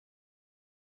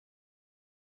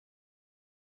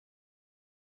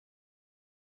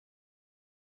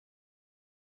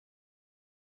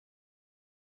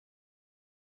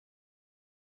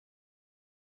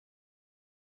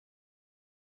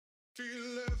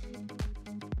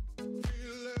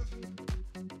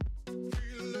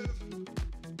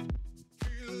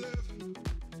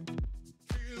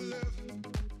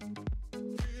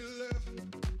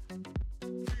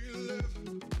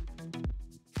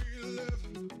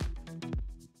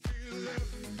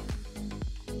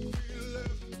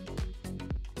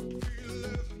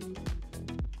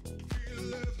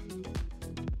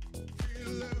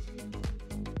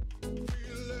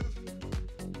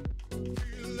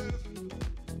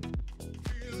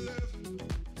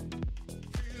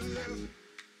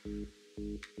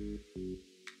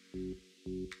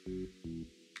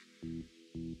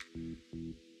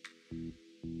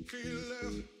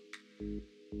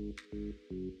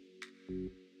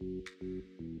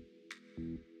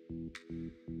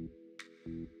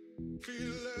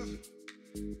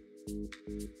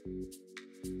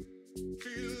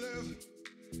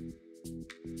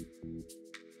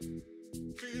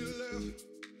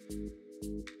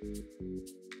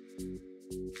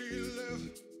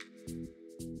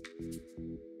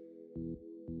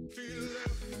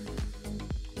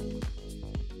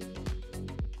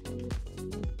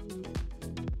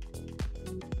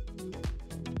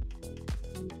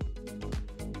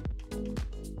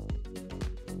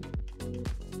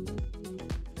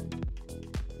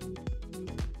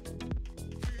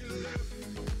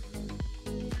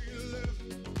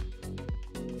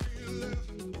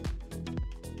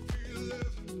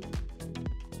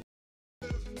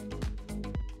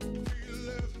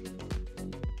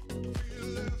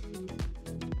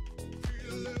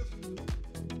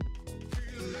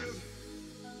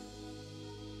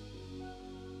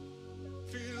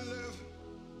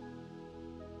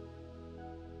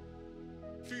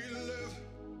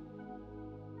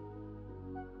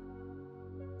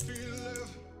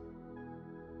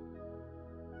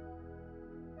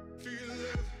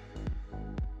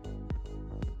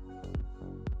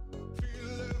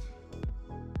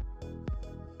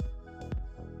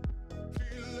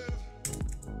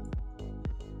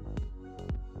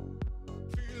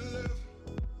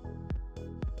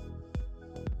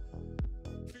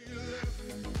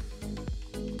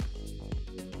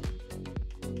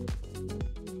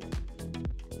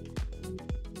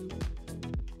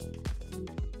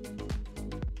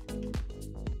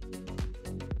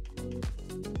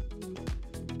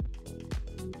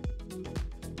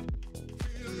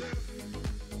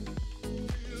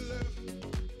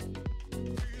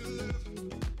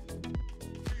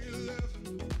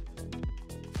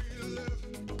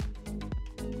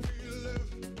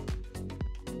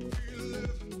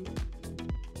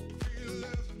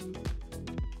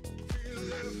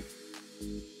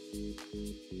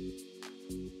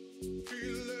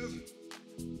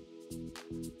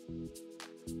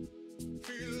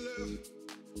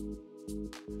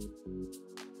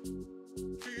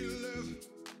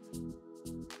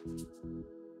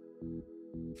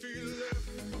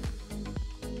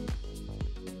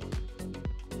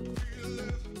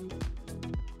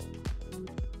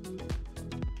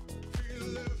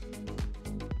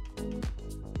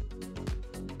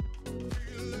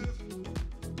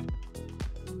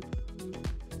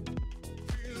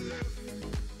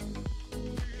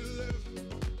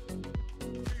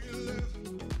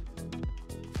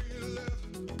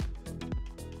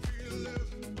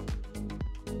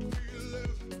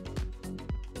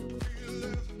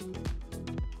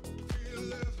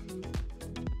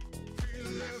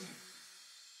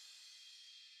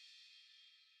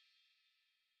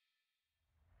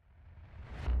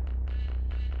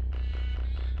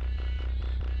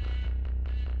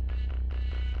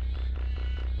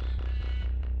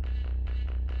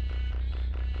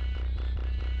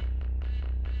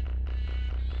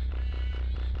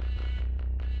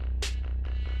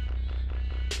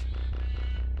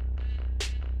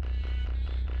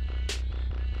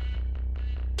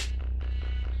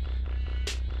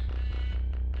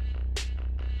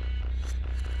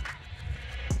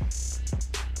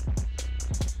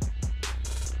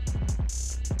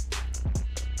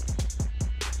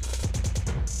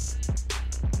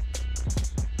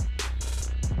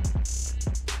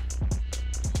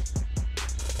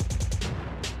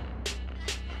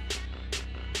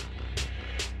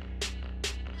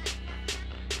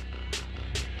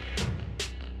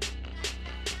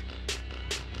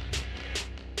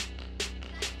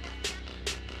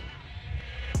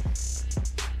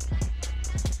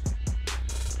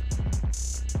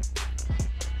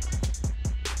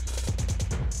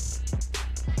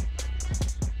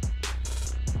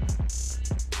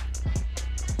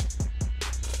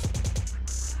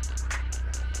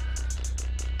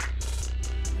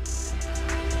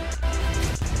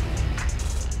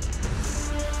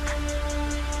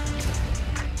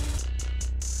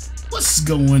What's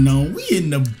going on? We in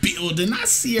the building. I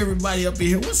see everybody up in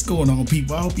here. What's going on,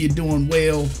 people? I hope you're doing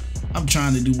well. I'm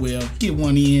trying to do well. Get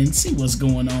one in, see what's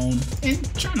going on,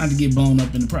 and try not to get blown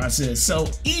up in the process. So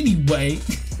anyway,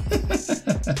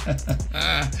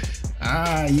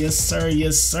 yes sir,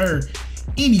 yes sir.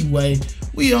 Anyway,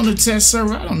 we on the test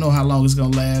server. I don't know how long it's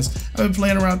gonna last. I've been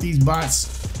playing around with these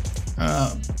bots.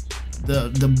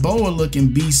 The boa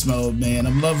looking beast mode, man.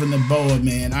 I'm loving the boa,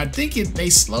 man. I think they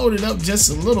slowed it up just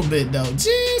a little bit though,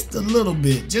 just a little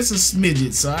bit, just a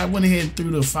smidget. So I went ahead and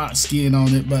threw the fox skin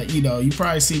on it, but you know, you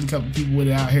probably seen a couple people with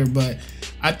it out here, but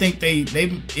I think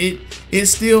it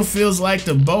still feels like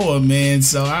the boa, man.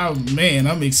 So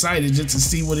I'm excited just to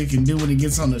see what it can do when it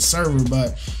gets on the server.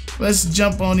 But let's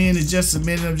jump on in just a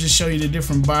minute. I'll just show you the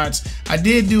different bots. I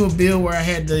did do a build where I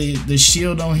had the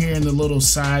shield on here and the little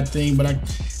side thing, but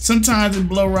sometimes it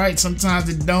blow right, sometimes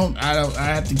it don't. I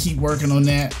have to keep working on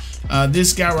that.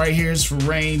 This guy right here is for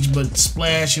range, but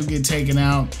splash, he'll get taken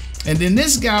out. And then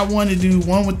this guy wanted to do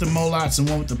one with the Molots and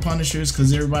one with the Punishers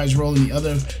because everybody's rolling the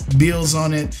other builds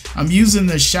on it. I'm using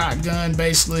the shotgun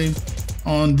basically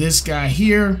on this guy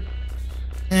here,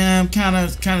 and I'm kind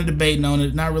of debating on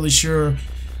it. Not really sure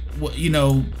what, you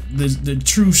know, the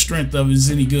true strength of it is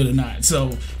any good or not.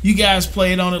 So you guys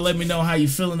play it on it, let me know how you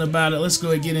feeling about it. Let's go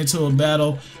ahead and get into a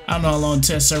battle. I don't know how long the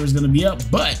test server is going to be up,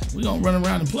 but we're going to run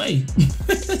around and play.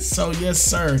 So yes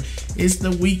sir, it's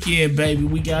the weekend, baby.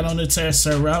 We got on the test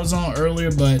server. I was on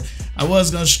earlier, but I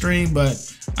was going to stream, but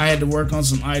I had to work on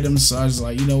some items, so I was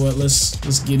like, you know what,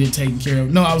 let's get it taken care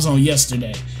of. No, I was on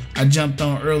yesterday. I jumped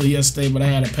on early yesterday, but I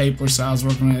had a paper, so I was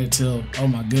working on it till, oh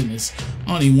my goodness,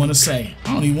 I don't even want to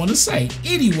say.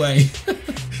 Anyway,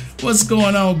 what's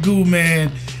going on, Goo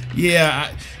Man? Yeah,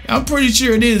 I'm pretty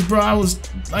sure it is, bro. I was,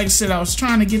 like I said, I was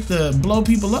trying to get the blow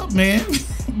people up, man.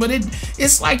 But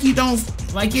it's like you don't,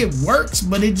 like it works,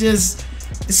 but it's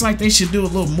like they should do a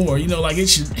little more, you know, like it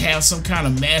should have some kind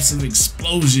of massive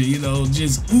explosion, you know,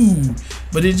 just ooh.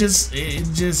 But it just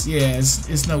yeah,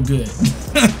 it's no good.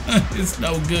 It's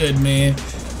no good, man.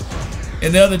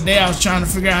 And the other day I was trying to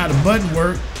figure out how the button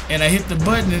worked, and I hit the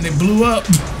button and it blew up.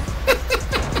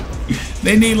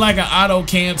 They need like an auto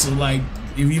cancel, like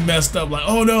if you messed up, like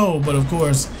oh no. But of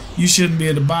course you shouldn't be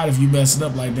at the bot if you mess it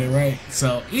up like that, right?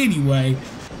 So anyway,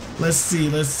 let's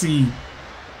see.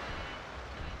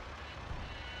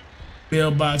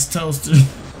 Mailbox toaster.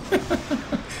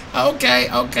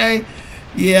 Okay.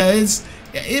 Yeah,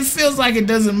 it feels like it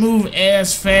doesn't move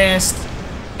as fast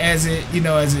as it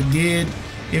did.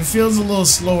 It feels a little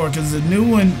slower because the new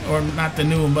one, or not the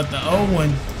new one, but the old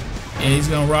one, yeah, he's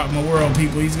gonna rock my world,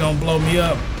 people. He's gonna blow me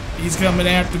up. He's coming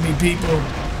after me, people.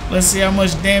 Let's see how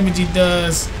much damage he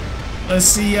does. Let's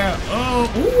see how,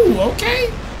 okay.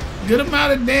 Good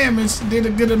amount of damage. Did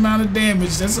a good amount of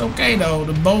damage. That's okay though.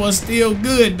 The boa's still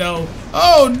good though.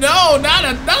 Oh no, not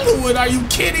another one. Are you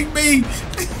kidding me?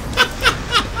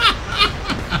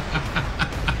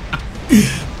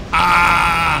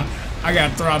 I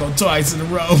got throttled twice in a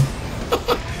row.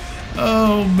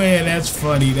 Oh man, that's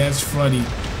funny. That's funny,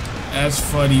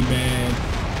 man.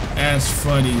 That's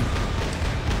funny.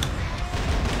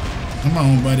 Come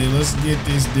on, buddy. Let's get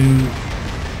this dude.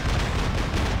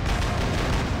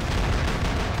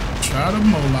 Try the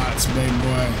Molots, baby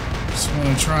boy. Just want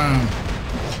to try them.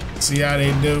 See how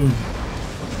they do.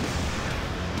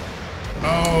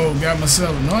 Oh, got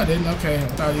myself. No, I didn't. Okay, I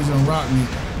thought he was gonna rock me.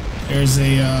 There's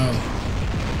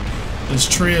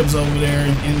Tribs over there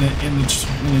in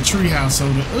the tree house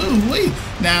over there. Ooh wee.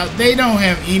 Now they don't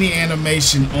have any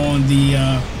animation on the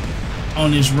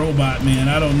on this robot, man.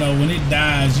 I don't know, when it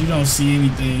dies, you don't see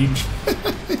anything.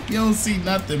 You don't see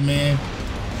nothing, man.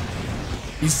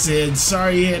 He said,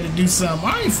 sorry you had to do something.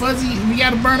 All right, Fuzzy, we got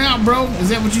to burn out, bro. Is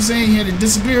that what you saying? You had to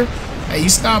disappear? Hey, you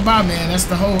stopped by, man. That's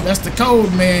the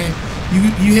code, man.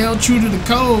 You held true to the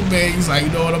code, man. He's like, you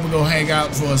know what, I'm going to go hang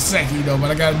out for a second, you know, but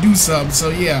I got to do something. So,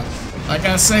 yeah, like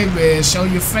I say, man, show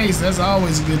your face. That's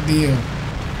always a good deal.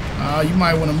 You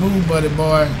might want to move, buddy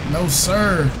boy. No,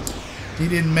 sir. He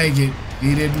didn't make it.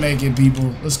 He didn't make it,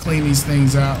 people. Let's clean these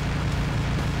things out.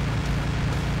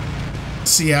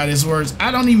 See how this works.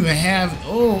 I don't even have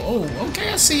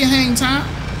okay, I see you hang time.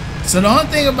 So the only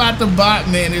thing about the bot,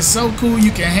 man, it's so cool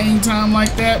you can hang time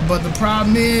like that, but the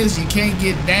problem is you can't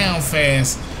get down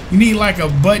fast. You need like a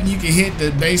button you can hit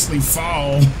to basically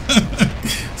fall.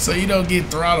 So you don't get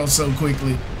throttled so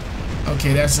quickly.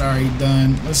 Okay, that's already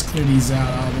done. Let's clear these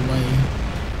out all the way.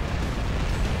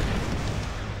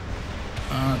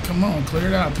 Come on, clear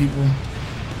it out, people.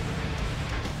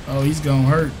 Oh, he's gonna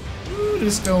hurt. Ooh,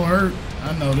 this gonna hurt.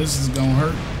 I know this is gonna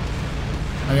hurt.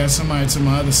 I got somebody to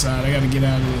my other side. I gotta get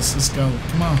out of this. Let's go.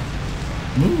 Come on.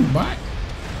 Move, bot.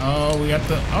 Oh, we got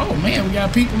the, oh man, we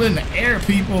got people in the air,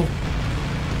 people.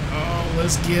 Oh,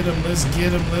 let's get him, let's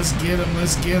get him, let's get him,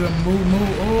 let's get him. Move,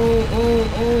 move. Oh, oh,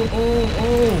 oh, oh,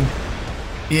 oh.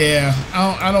 Yeah,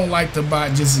 I don't like the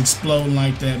bot just exploding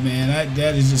like that, man.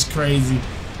 That is just crazy.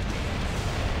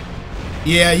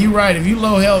 Yeah, you're right. If you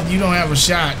low health, you don't have a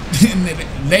shot.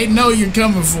 They know you're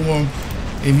coming for them.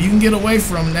 If you can get away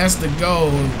from him, that's the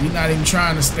goal. You're not even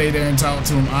trying to stay there and talk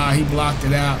to him. Ah, he blocked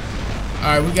it out. All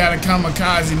right, we got a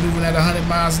kamikaze moving at 100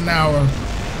 miles an hour.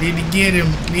 Need to get him.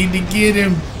 Need to get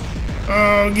him.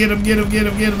 Oh, get him, get him, get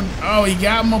him, get him. Oh, he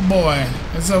got my boy.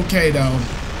 It's okay, though.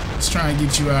 Let's try and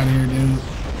get you out of here, dude.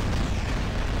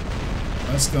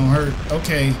 That's gonna hurt.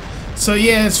 Okay. So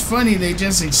yeah, it's funny, they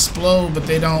just explode, but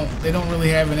they don't really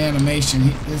have an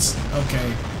animation. It's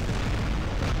okay.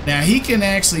 Now he can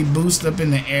actually boost up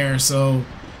in the air, so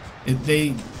if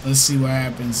they, let's see what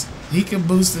happens. He can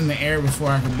boost in the air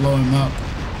before I can blow him up.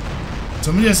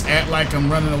 So I'm gonna just act like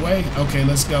I'm running away. Okay,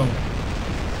 let's go.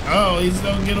 Oh, he's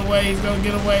gonna get away, he's gonna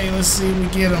get away. Let's see if we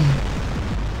get him.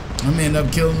 I'm gonna end up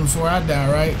killing him before I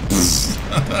die, right?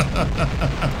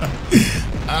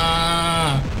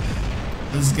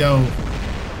 Let's go.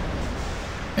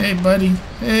 Hey, buddy.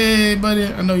 Hey, buddy.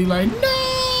 I know you like,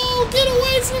 no, get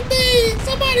away from me.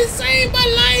 Somebody save my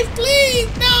life, please.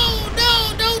 No,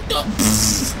 don't.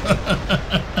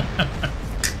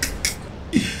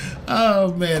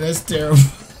 Oh, man, that's terrible.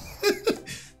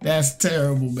 That's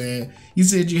terrible, man. You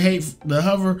said you hate the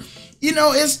hover. You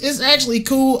know, it's actually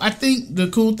cool. I think the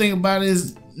cool thing about it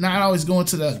is not always going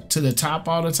to the top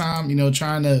all the time. You know,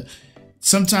 trying to.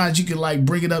 Sometimes you can like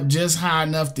bring it up just high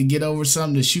enough to get over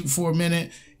something to shoot for a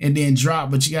minute and then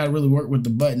drop, but you got to really work with the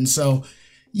button. So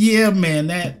yeah, man,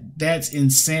 that's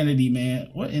insanity, man.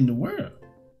 What in the world?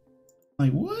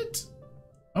 Like what?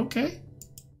 Okay.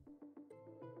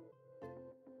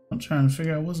 I'm trying to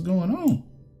figure out what's going on.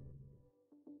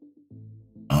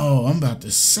 Oh, I'm about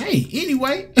to say.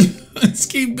 Anyway, let's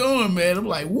keep going, man. I'm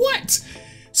like, what?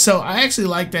 So I actually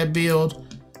like that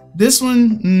build. This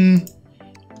one,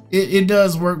 It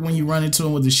does work when you run into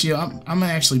him with the shield. I'm gonna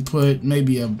actually put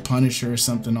maybe a Punisher or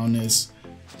something on this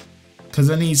because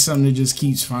I need something that just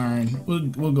keeps firing.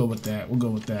 We'll go with that. We'll go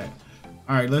with that.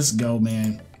 All right, let's go,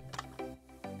 man.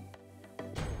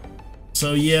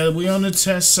 So yeah, we on the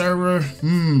test server.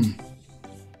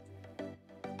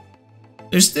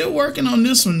 They're still working on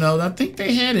this one though. I think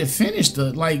they had it finished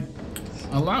like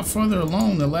a lot further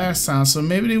along the last time, so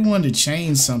maybe they wanted to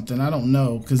change something. I don't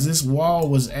know, because this wall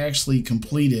was actually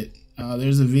completed.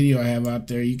 There's a video I have out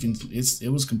there. You can, it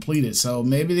was completed, so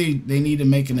maybe they need to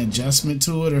make an adjustment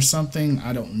to it or something.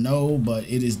 I don't know, but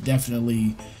it is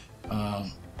definitely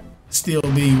still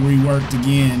being reworked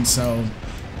again. So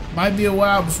might be a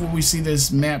while before we see this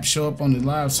map show up on the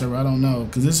live server. I don't know,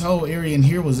 because this whole area in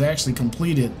here was actually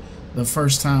completed the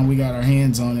first time we got our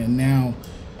hands on it. And now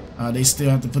they still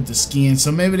have to put the skin,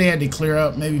 so maybe they had to clear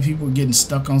up. Maybe people were getting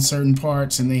stuck on certain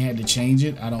parts and they had to change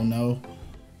it. I don't know.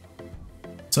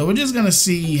 So we're just gonna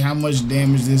see how much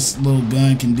damage this little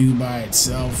gun can do by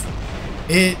itself.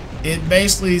 It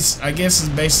basically, I guess, it's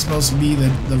basically supposed to be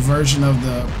the version of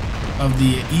the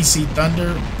EC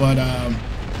Thunder, but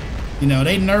you know,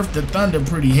 they nerfed the Thunder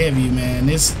pretty heavy, man.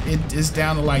 It's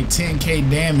down to like 10k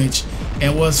damage,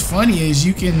 and what's funny is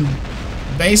you can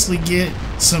basically get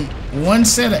one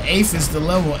set of aphids to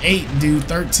level 8 do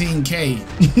 13k,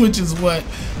 which is what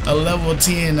a level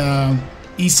 10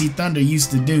 EC Thunder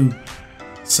used to do.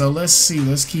 So let's see,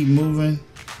 let's keep moving.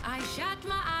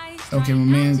 Okay, my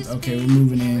man, okay, we're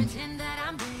moving in.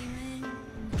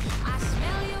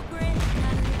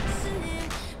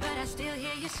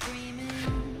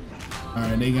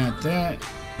 Alright, they got that.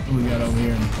 What we got over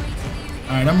here?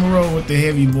 Alright, I'm gonna roll with the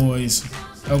heavy boys.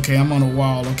 Okay, I'm on a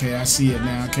wall. Okay, I see it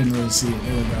now. I couldn't really see it.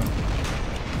 There we go.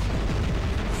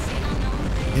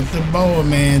 Hit the boa,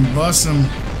 man. Bust him.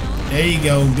 There you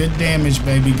go. Good damage,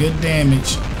 baby. Good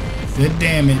damage. Good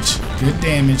damage. Good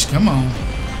damage. Come on.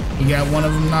 We got one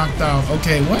of them knocked off.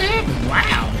 Okay, what happened?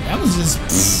 Wow. That was just...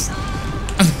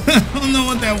 I don't know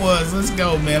what that was. Let's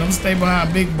go, man. I'm gonna stay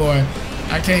behind Big Boy.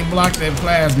 I can't block that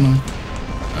plasma.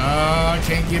 I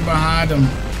can't get behind him.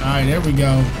 Alright, there we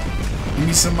go. Give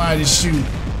me somebody to shoot.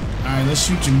 Alright, let's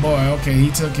shoot your boy. Okay,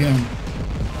 he took him.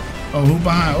 Oh, who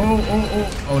behind?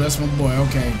 Oh, that's my boy.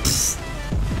 Okay.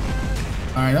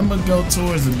 Alright, I'm gonna go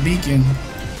towards the beacon.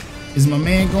 Is my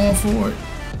man going for it?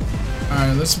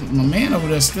 Alright, my man over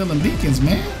there stealing beacons,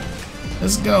 man.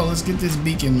 Let's go. Let's get this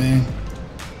beacon, man.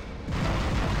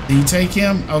 Did you take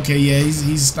him? Okay, yeah,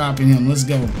 he's stopping him. Let's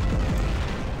go.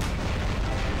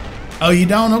 Oh, you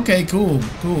don't? Okay, cool.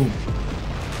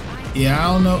 Yeah,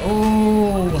 I don't know.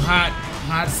 Oh,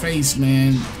 hot hot face,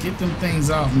 man. Get them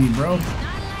things off me, bro.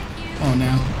 Come on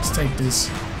now, let's take this.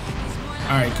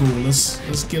 All right, cool.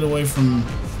 Let's get away from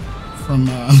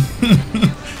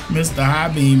Mr. High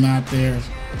Beam out there.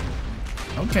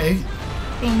 Okay,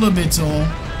 doing a little bit to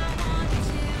him.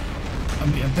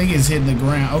 I think it's hitting the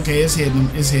ground. Okay, it's hitting him.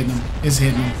 It's hitting him. It's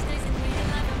hitting him.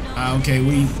 Okay,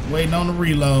 we waiting on the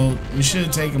reload. We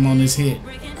should take him on this hit.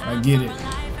 I get it.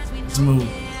 Let's move.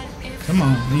 Come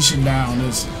on, he should die on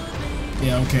this.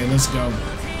 Yeah, okay, let's go.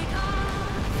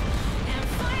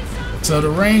 So the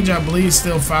range, I believe, is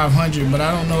still 500, but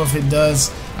I don't know if it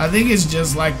does. I think it's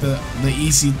just like the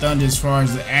EC Thunder as far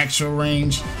as the actual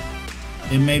range.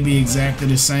 It may be exactly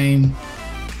the same.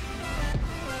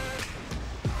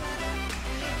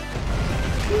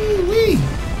 Woo-wee.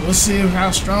 We'll see how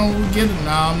strong we get it.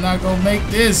 No, I'm not gonna make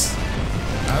this.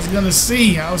 I was gonna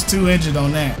see. I was too injured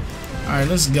on that. All right,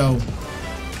 let's go.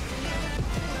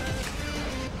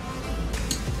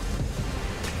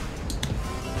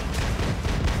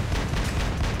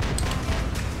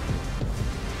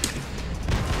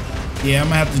 Yeah, I'm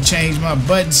gonna have to change my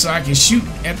button so I can shoot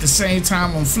at the same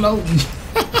time I'm floating.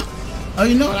 Oh,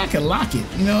 you know what? I can lock it.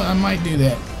 You know what? I might do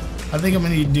that. I think I'm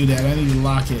gonna need to do that. I need to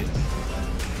lock it.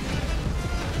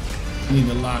 I need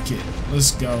to lock it. Let's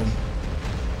go.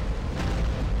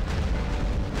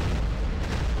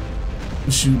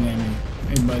 Who's shooting at me?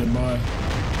 Hey, buddy boy.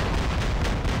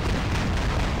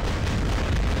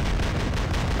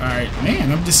 Alright,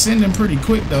 man, I'm descending pretty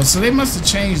quick though. So they must have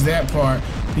changed that part.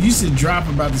 It used to drop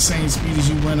about the same speed as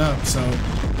you went up, so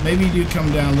maybe you do come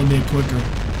down a little bit quicker.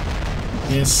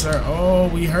 Yes, sir. Oh,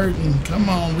 we hurting. Come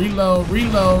on, reload,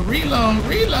 reload, reload,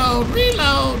 reload,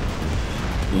 reload.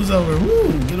 Who's over?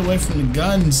 Woo, get away from the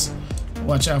guns.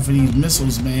 Watch out for these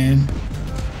missiles, man.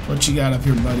 What you got up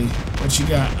here, buddy? What you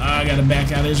got? Oh, I gotta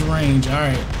back out of his range. All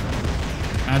right.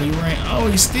 Out of your range. Oh,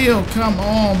 he's still. Come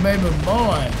on, baby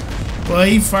boy. Well,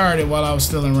 he fired it while I was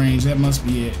still in range. That must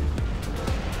be it.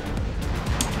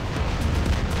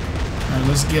 Alright,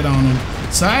 let's get on him.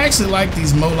 So I actually like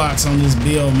these Molochs on this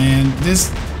build, man. This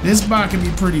bot can be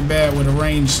pretty bad with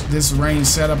this range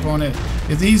setup on it.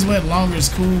 If these went longer, it's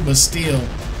cool, but still,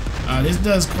 this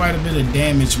does quite a bit of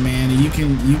damage, man. And you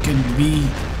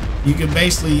can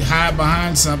basically hide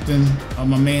behind something. Oh,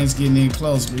 my man's getting in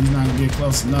close, but he's not gonna get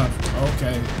close enough.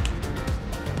 Okay.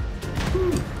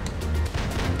 Whew.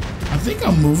 I think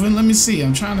I'm moving. Let me see.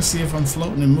 I'm trying to see if I'm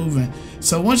floating and moving.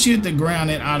 So once you hit the ground,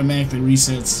 it automatically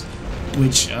resets.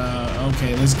 Which,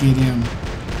 okay, let's get him.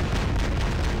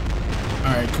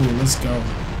 Alright, cool, let's go.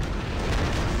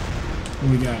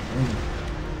 What we got? Oh.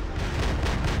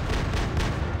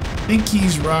 I think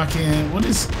he's rocking. What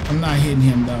is, I'm not hitting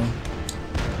him though.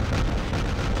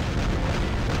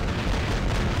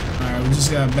 Alright, we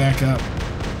just gotta back up.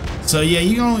 So yeah,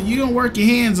 you gonna work your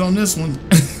hands on this one.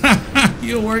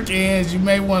 You gonna work your hands. You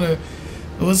may wanna,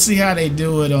 we'll see how they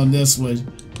do it on this one.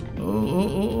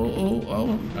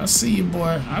 Oh, I see you,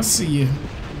 boy. I see you.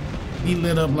 He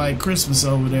lit up like Christmas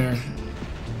over there.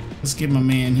 Let's get my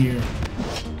man here.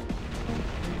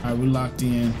 Alright, we're locked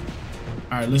in.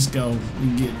 Alright, let's go. We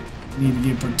need to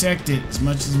get protected as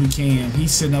much as we can.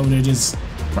 He's sitting over there just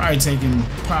probably taking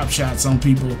pop shots on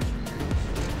people.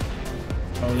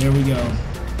 Oh, there we go.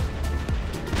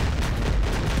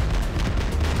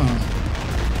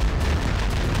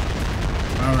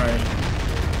 Alright.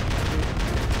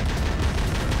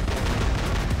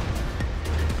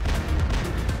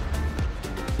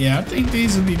 Yeah, I think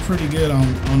these would be pretty good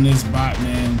on this bot,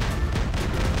 man.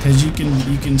 Cause you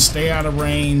can stay out of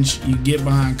range, you get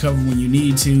behind cover when you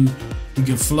need to, you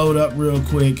can float up real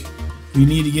quick. If you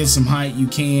need to get some height, you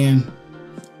can.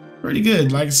 Pretty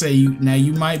good. Like I say, now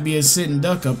you might be a sitting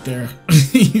duck up there.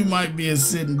 You might be a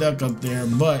sitting duck up there,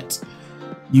 but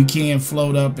you can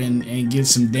float up and get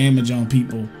some damage on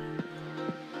people.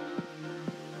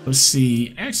 Let's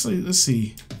see. Actually, let's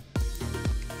see.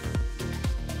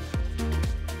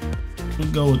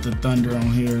 We'll go with the Thunder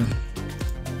on here.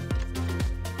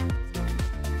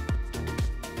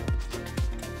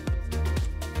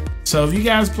 So if you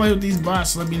guys play with these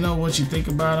bots, let me know what you think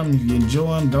about them. If you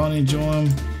enjoy them, don't enjoy them.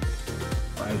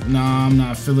 Like, nah, I'm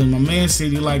not feeling. My man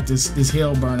said he liked this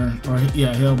Hellburner, or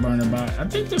yeah, Hellburner bot. I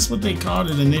think that's what they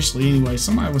called it initially anyway.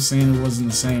 Somebody was saying it wasn't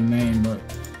the same name, but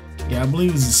yeah, I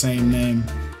believe it's the same name.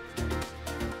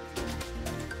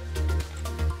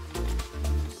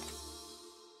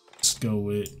 Go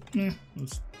with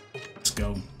let's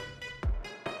go.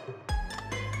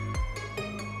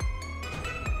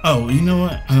 Oh, you know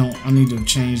what? I need to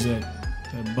change that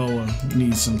boa. You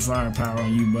need some firepower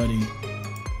on you, buddy.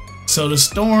 So the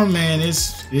storm, man,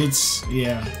 it's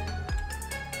yeah.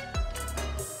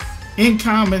 In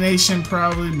combination,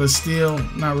 probably, but still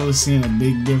not really seeing a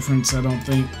big difference, I don't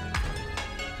think.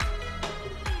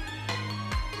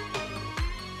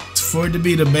 For it to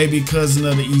be the baby cousin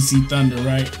of the EC Thunder,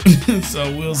 right?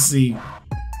 So we'll see.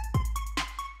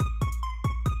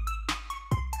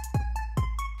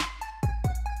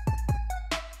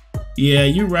 Yeah,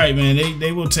 you're right, man.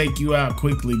 They will take you out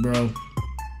quickly, bro.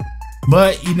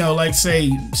 But, you know, like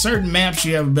say, certain maps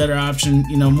you have a better option.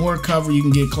 You know, more cover, you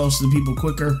can get close to people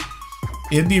quicker.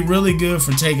 It'd be really good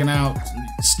for taking out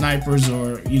snipers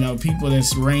or, you know, people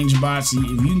that's range bots. If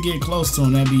you can get close to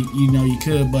them, that'd be, you know, you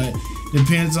could, but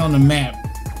depends on the map.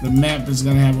 The map is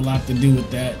going to have a lot to do with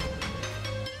that.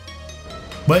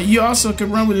 But you also could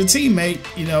run with a teammate,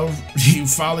 you know, you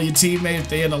follow your teammate if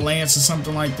they're in a lance or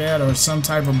something like that, or some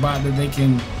type of bot that they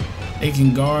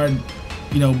can guard,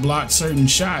 you know, block certain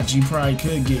shots. You probably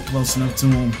could get close enough to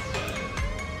them.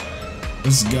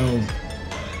 Let's go.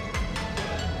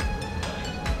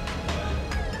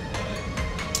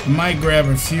 I might grab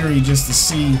a Fury just to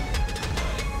see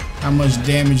how much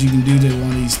damage you can do to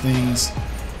one of these things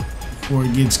before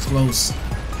it gets close.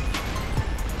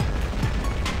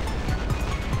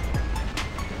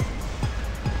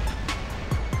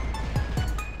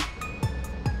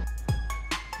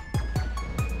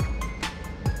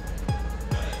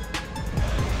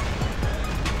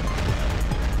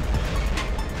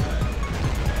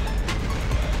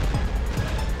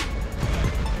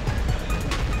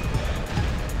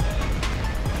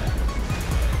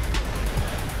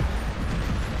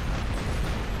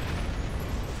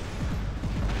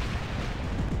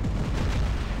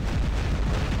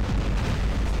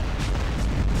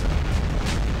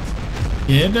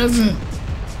 Yeah,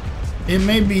 it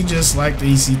may be just like the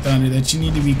EC Thunder that you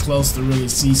need to be close to really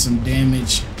see some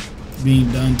damage being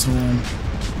done to him.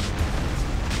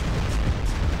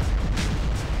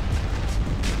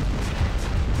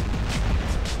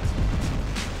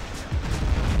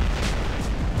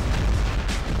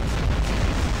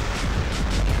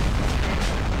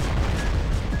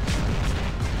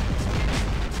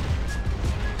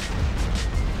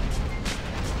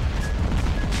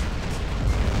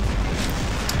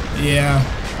 Yeah,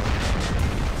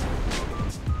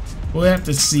 we'll have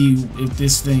to see if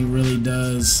this thing really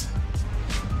does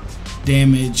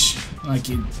damage, like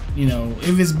it, you know,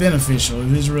 if it's beneficial,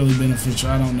 if it's really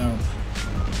beneficial, I don't know.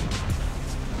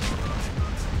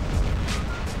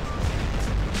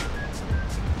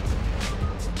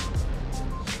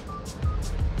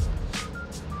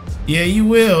 Yeah, you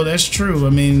will, that's true.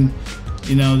 I mean,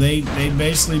 you know, they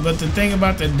basically, but the thing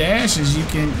about the dash is you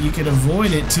can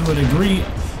avoid it to a degree.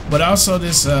 But also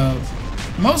this,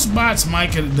 most bots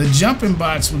the jumping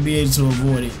bots would be able to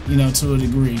avoid it, you know, to a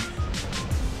degree.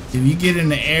 If you get in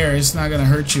the air, it's not gonna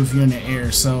hurt you if you're in the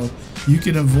air. So you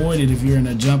can avoid it if you're in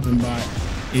a jumping bot.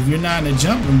 If you're not in a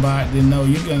jumping bot, then no,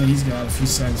 he's got a few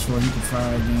seconds before he can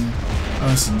fire again.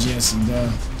 Oh, it's a Jesse, duh.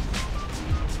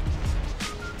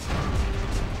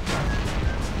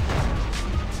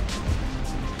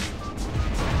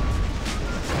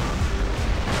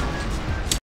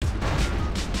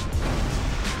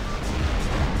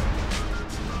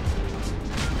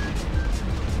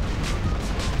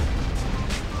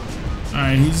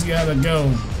 Alright, he's gotta go.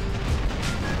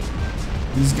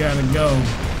 He's gotta go.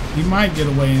 He might get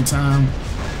away in time.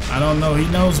 I don't know. He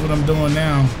knows what I'm doing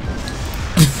now.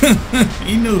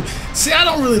 He knew. See, I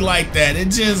don't really like that. It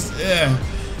just,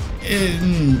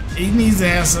 he needs to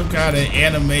have some kind of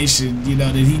animation, you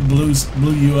know, that he blew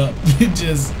you up. It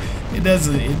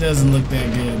doesn't look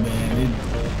that good,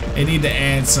 man. They need to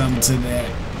add something to that.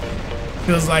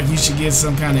 Feels like you should get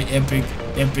some kind of epic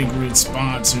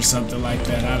response or something like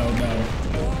that. I don't know.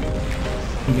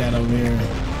 We got over here.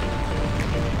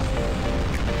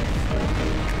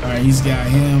 Alright, he's got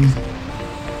him.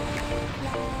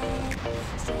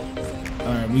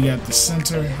 Alright, we got the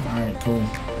center. Alright, cool.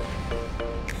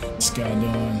 This guy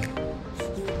doing.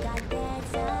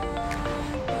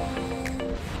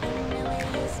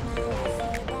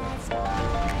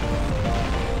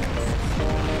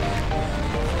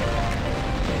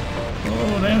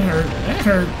 Oh, that hurt. That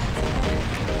hurt.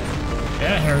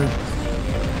 That hurt.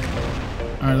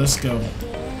 Alright, let's go.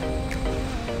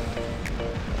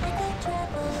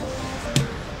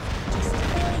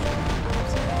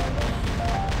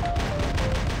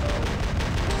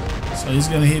 So he's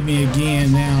gonna hit me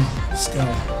again now. Let's go.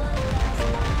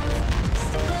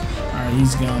 Alright,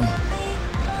 he's gone.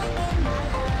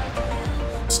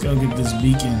 Let's go get this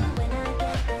beacon.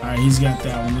 Alright, he's got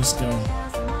that one. Let's go.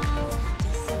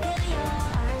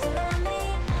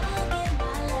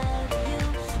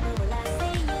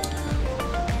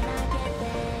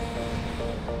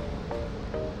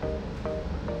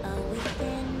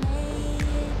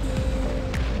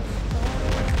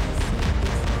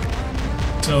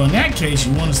 So in that case,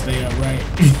 you want to stay up, right?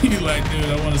 You're like, dude,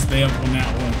 I want to stay up on that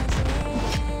one.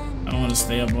 I want to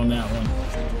stay up on that one.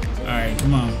 All right,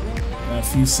 come on. Got a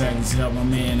few seconds to help my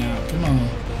man out. Come on.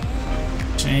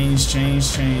 Change,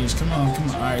 change, change. Come on, come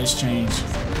on. All right, it's changed.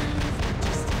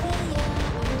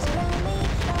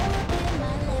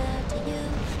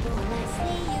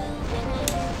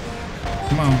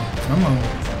 Come on, come on.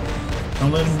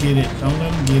 Don't let him get it. Don't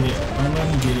let him get it. Don't let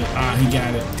him get it. Ah, he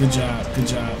got it. Good job. Good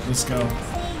job. Let's go.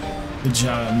 Good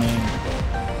job, man.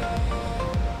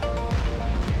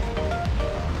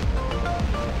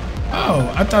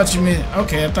 Oh, I thought you meant,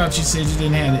 okay, I thought you said you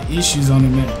didn't have the issues on the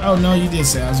minute. Oh, no, you did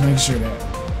say. I was making sure that.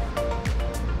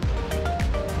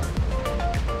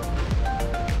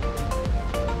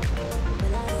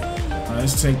 All right,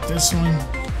 let's take this one.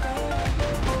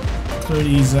 Clear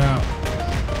these out.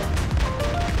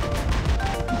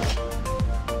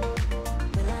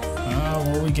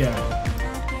 What we got?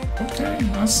 Okay,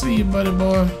 I see you, buddy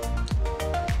boy.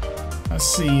 I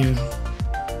see you.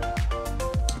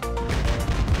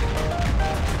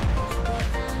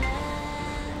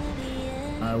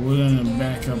 Alright, we're gonna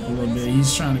back up a little bit.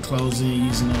 He's trying to close in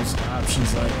using those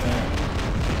options like that.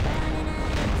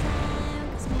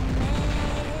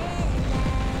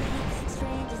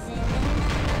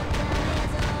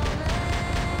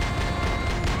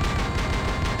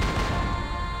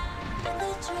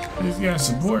 He's got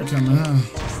support coming, huh?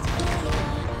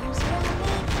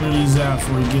 Clear these out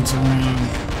before he gets around.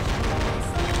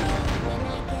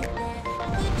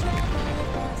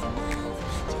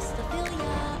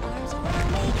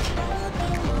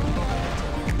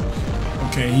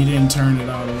 Okay, he didn't turn it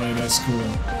all the way. That's cool.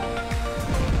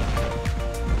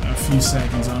 A few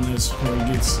seconds on this before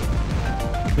he gets,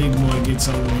 big boy gets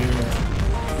over here.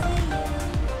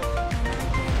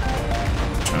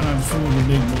 Try not to fool the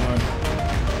big boy.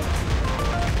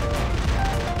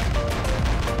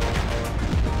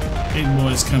 Big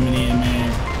boy's coming in,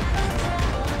 man.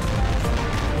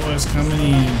 Boy's coming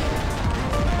in.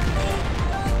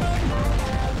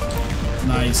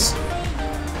 Nice.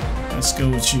 Let's go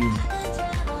with you.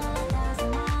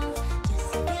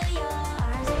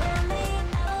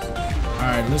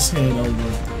 Alright, let's head over.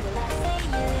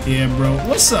 Yeah, bro.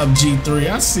 What's up, G3?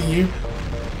 I see you.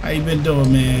 How you been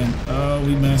doing, man? Oh,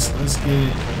 we messed. Let's get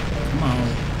it. Come on.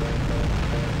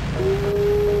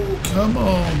 Ooh, come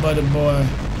on, buddy boy.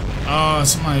 Oh,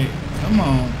 somebody, come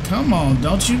on,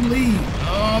 don't you leave.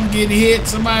 Oh, I'm getting hit.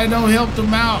 Somebody don't help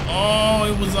them out. Oh,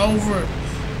 it was over.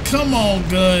 Come on,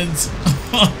 guns.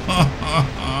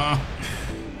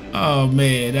 Oh,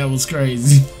 man, that was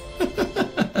crazy.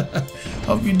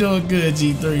 Hope you're doing good,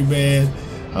 G3, man.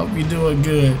 Hope you're doing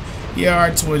good. Yeah,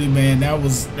 R20, man, that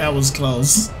was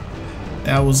close.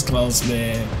 That was close,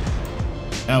 man.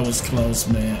 That was close,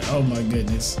 man. Oh, my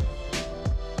goodness.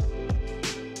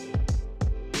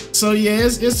 So yeah,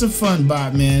 it's a fun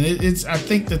bot, man. It's I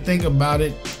think the thing about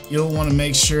it, you'll want to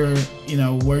make sure you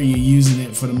know where you're using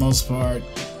it for the most part,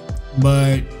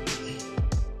 but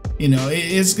you know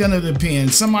it's gonna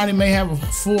depend. Somebody may have a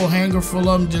full hanger full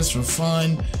of them just for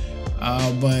fun,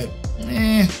 but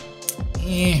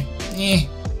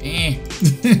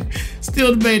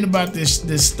still debating about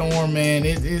this storm, man.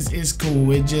 It's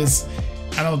cool. It just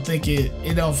I don't think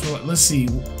it don't feel. Let's see.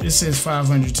 It says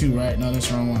 502, right? No, that's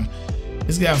the wrong one.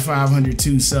 It's got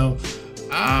 502, so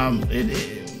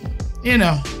you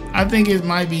know, I think it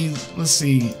might be, let's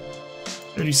see,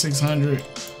 3600.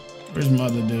 Where's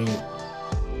mother dude?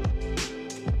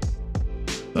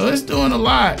 So it's doing a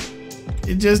lot.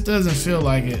 It just doesn't feel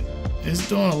like it. It's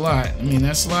doing a lot. I mean,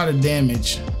 that's a lot of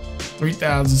damage.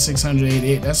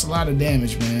 3,688. That's a lot of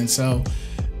damage, man. So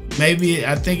maybe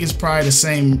I think it's probably the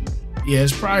same. Yeah,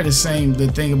 it's probably the same.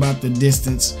 The thing about the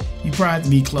distance, you probably have to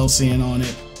be close in on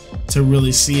it to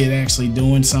really see it actually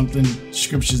doing something.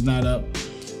 Scripture's not up.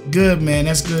 Good, man.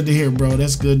 That's good to hear, bro.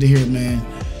 That's good to hear, man.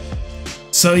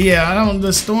 So yeah,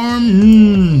 the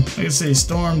storm, like I say,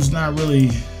 storm's not really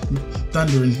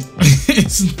thundering.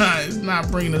 it's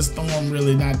not bringing a storm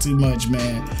really, not too much,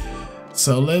 man.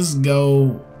 So let's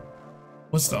go.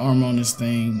 What's the arm on this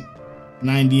thing?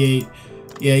 98.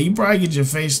 Yeah, you probably get your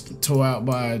face tore out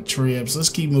by a trip. So let's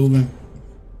keep moving.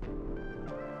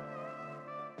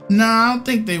 Nah, I don't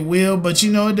think they will, but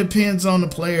you know, it depends on the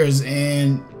players.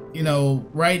 And you know,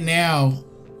 right now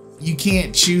you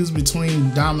can't choose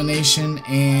between domination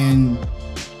and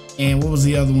what was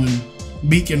the other one?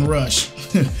 Beacon Rush.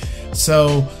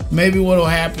 So maybe what'll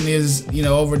happen is, you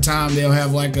know, over time they'll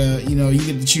have like a, you know, you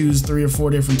get to choose 3 or 4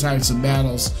 different types of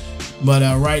battles. But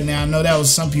right now, I know that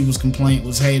was some people's complaint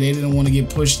was, hey, they didn't want to get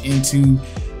pushed into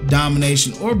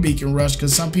domination or beacon rush,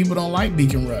 because some people don't like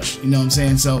beacon rush, you know what I'm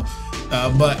saying? So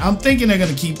but I'm thinking they're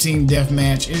gonna keep team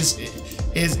deathmatch.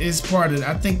 Is part of it.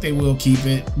 I think they will keep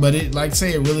it, but it, like I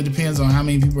say, it really depends on how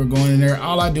many people are going in there.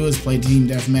 All I do is play team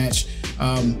deathmatch.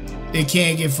 It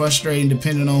can get frustrating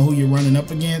depending on who you're running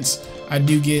up against. I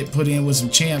do get put in with some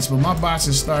chance, but my bots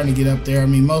are starting to get up there. I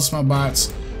mean, most of my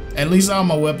bots, at least all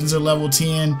my weapons are level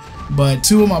 10, but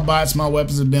 2 of my bots, my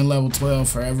weapons have been level 12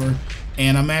 forever,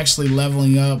 and I'm actually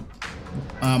leveling up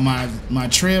my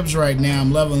tribs right now.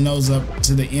 I'm leveling those up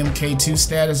to the MK2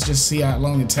 status just to see how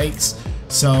long it takes.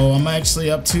 So I'm actually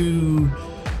up to,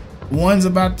 one's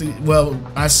about to, well,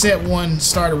 I started one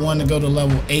to go to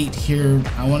level 8 here,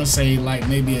 I want to say like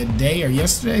maybe a day or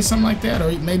yesterday, something like that,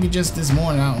 or maybe just this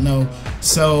morning, I don't know.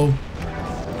 So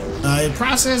the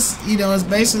process, you know, it's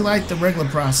basically like the regular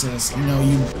process. You know,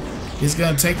 it's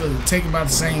gonna take about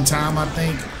the same time, I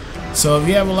think. So if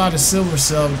you have a lot of silver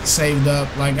saved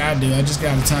up, like I do, I just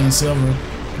got a ton of silver.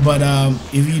 But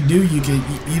if you do, you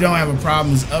don't have a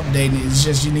problem with updating it. It's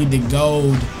just you need the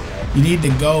gold. You need the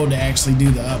gold to actually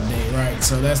do the update, right?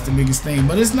 So that's the biggest thing.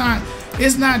 But it's not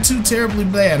too terribly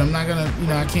bad. I'm not gonna, you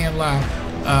know, I can't lie.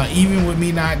 Even with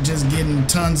me not just getting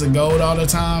tons of gold all the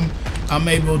time, I'm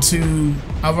able to.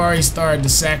 I've already started to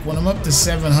sack when I'm up to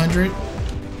 700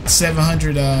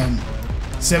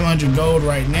 gold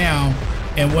right now.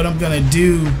 And what I'm gonna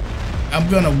do, I'm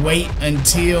gonna wait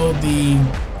until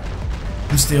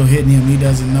I'm still hitting him, he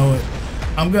doesn't know it.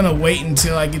 I'm gonna wait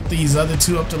until I get these other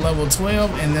 2 up to level 12,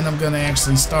 and then I'm gonna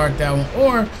actually start that one.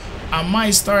 Or I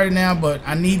might start it now, but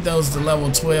I need those to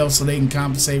level 12 so they can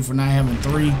compensate for not having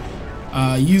 3.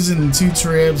 Using the 2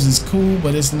 trebs is cool,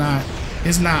 but it's not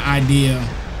ideal.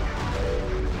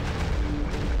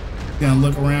 Gonna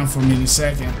look around for me in a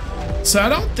second. So I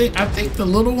think the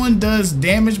little one does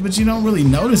damage, but you don't really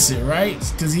notice it, right?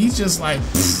 Because he's just like,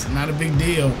 pfft, not a big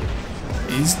deal.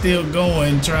 He's still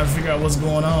going, trying to figure out what's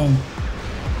going on.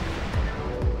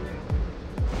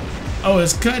 Oh,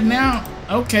 it's cutting out?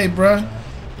 Okay, bruh.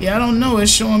 Yeah, I don't know.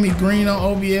 It's showing me green on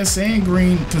OBS and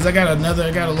green, because I got a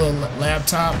little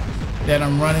laptop that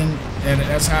I'm running.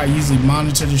 That's how I usually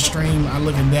monitor the stream. I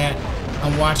look at that.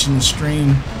 I'm watching the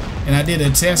stream, and I did a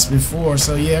test before,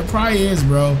 so yeah, it probably is,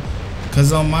 bro.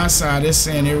 Because on my side, it's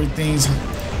saying everything's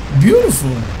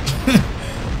beautiful.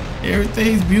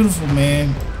 Everything's beautiful,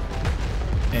 man.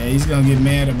 Yeah, he's gonna get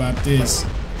mad about this.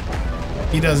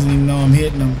 He doesn't even know I'm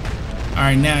hitting him.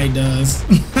 Alright, now he does.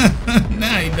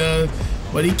 Now he does.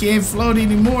 But he can't float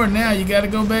anymore now. You gotta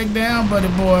go back down, buddy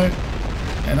boy.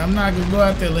 And I'm not gonna go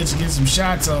out there and let you get some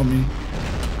shots on me.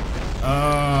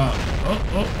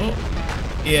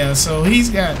 Yeah, so he's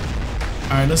got.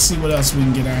 Alright, let's see what else we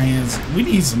can get our hands. We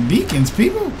need some beacons,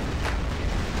 people.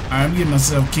 Alright, I'm getting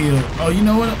myself killed. Oh, you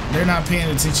know what? They're not paying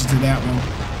attention to that one.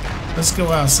 Let's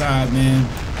go outside, man.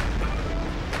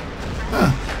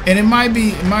 Huh. And it might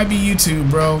be YouTube,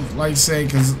 bro. Like I say,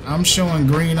 because I'm showing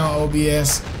green on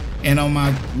OBS and on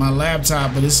my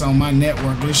laptop, but it's on my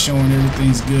network. It's showing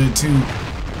everything's good too.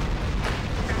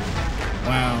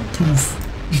 Wow, poof.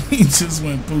 He just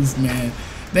went poof, man.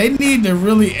 They need to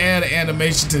really add an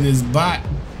animation to this bot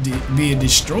being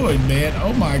destroyed, man.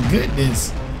 Oh my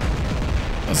goodness.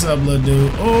 What's up, little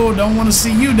dude? Oh, don't want to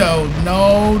see you though.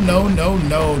 No, no, no,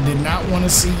 no. Did not want to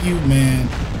see you, man.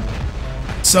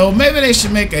 So maybe they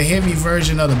should make a heavy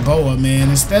version of the boa, man.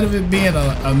 Instead of it being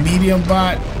a medium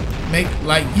bot, make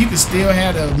like you can still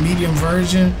have a medium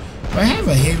version, but have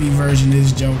a heavy version of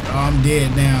this joke. Oh, I'm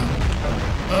dead now.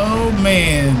 Oh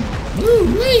man.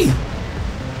 Woo-wee.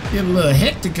 Get a little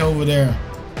hectic over there.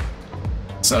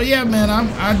 So yeah, man,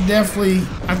 I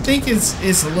think it's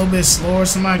a little bit slower.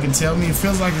 Somebody can tell me. It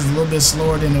feels like it's a little bit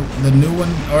slower than the new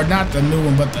one, or not the new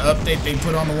one, but the update they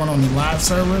put on the one on the live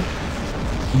server.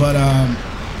 But all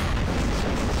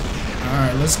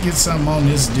right, let's get something on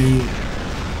this dude.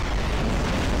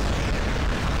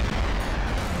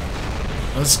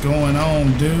 What's going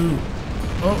on, dude?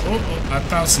 Oh, I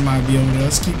thought somebody'd be over there.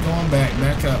 Let's keep going back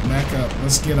up.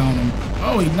 Let's get on him.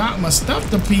 Oh, he knocked my stuff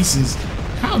to pieces.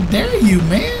 How dare you,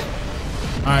 man?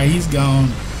 All right, he's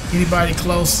gone. Anybody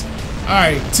close? All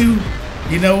right, 2.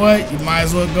 You know what? You might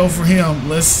as well go for him.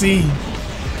 Let's see.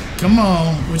 Come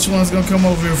on. Which one's going to come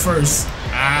over here first?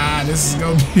 Ah, this is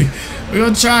going to be... We're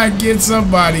going to try and get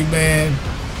somebody, man.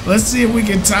 Let's see if we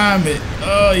can time it.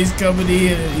 Oh, he's coming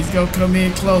in. He's going to come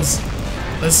in close.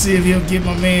 Let's see if he'll get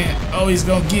my man. Oh, he's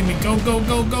going to get me. Go. Get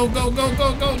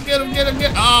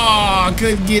him. Oh, I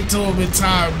couldn't get to him in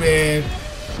time, man.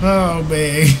 Oh,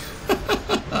 man.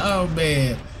 Oh,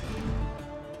 man.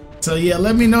 So, yeah,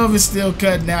 let me know if it's still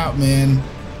cutting out, man.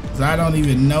 Because I don't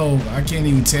even know. I can't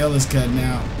even tell it's cutting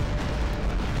out.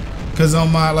 Cause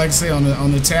on my, like I say, on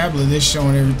the tablet, it's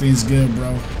showing everything's good,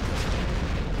 bro.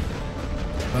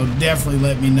 So definitely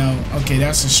let me know. Okay,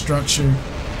 that's a structure.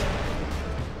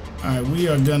 All right, we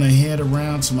are gonna head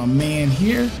around to my man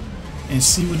here and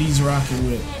see what he's rocking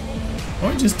with,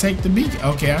 or just take the beacon.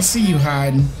 Okay, I see you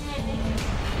hiding.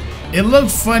 It looked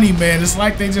funny, man. It's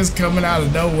like they just coming out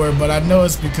of nowhere, but I know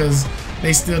it's because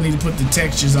they still need to put the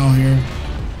textures on here.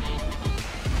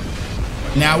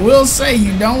 Now, I will say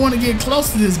you don't want to get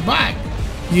close to this bot.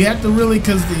 You have to really,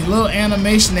 because the little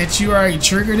animation that you already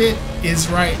triggered it is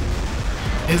right.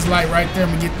 It's like right there.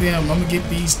 I'm gonna get them. I'm gonna get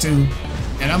these two,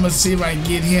 and I'm gonna see if I can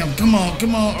get him. Come on,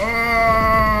 come on. Oh,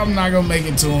 I'm not gonna make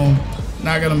it to him.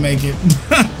 Not gonna make it.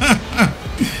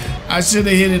 I should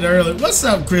have hit it earlier. What's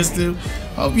up, Kristen?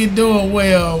 Hope you're doing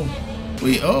well.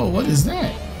 Oh, what is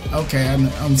that? Okay,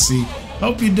 I'm see.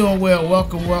 Hope you're doing well.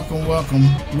 Welcome, welcome, welcome.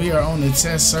 We are on the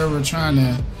test server trying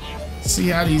to see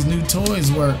how these new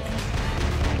toys work.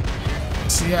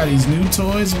 See how these new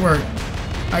toys work.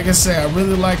 Like I said, I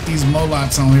really like these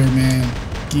molots on here, man.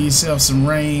 Give yourself some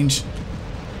range.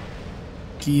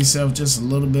 Give yourself just a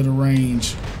little bit of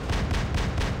range.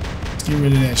 Let's get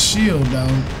rid of that shield,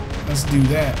 though. Let's do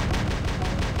that.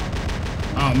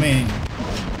 Oh, man.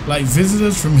 Like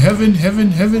visitors from heaven, heaven,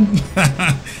 heaven.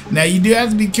 Now, you do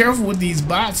have to be careful with these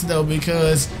bots, though,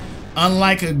 because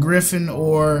unlike a Griffin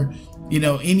or, you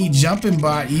know, any jumping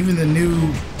bot, even the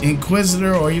new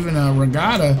Inquisitor or even a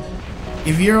Regatta,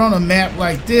 if you're on a map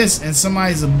like this and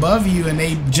somebody's above you and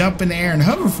they jump in the air and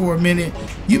hover for a minute,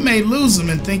 you may lose them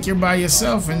and think you're by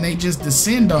yourself and they just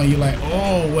descend on you like,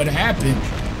 oh, what happened?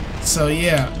 So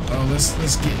yeah, oh, let's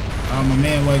get, oh, my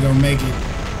man wasn't gonna make it.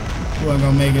 He wasn't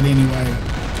gonna make it anyway.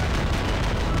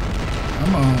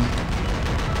 Come on.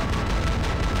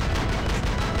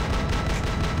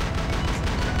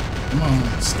 Come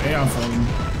on, stay off of him.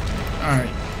 Alright.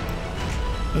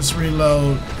 Let's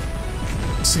reload.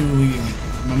 Let's see what we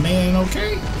get. My man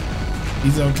okay?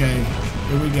 He's okay.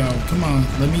 Here we go. Come on.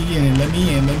 Let me in. Let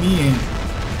me in. Let me in.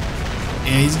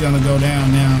 Yeah, he's gonna go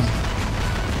down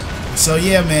now. So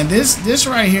yeah, man, this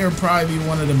right here will probably be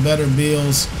one of the better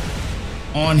builds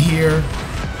on here.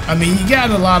 I mean, you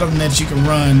got a lot of them that you can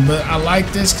run, but I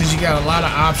like this because you got a lot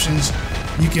of options.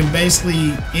 You can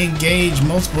basically engage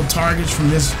multiple targets from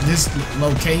this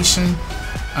location.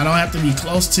 I don't have to be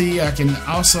close to you. I can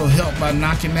also help by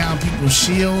knocking down people's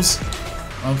shields.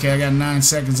 Okay, I got 9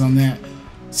 seconds on that.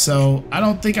 So I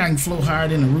don't think I can float higher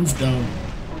than the roof though.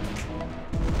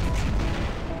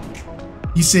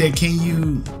 You said, can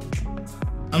you...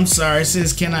 I'm sorry, it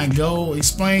says, can I go?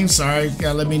 Explain. Sorry, you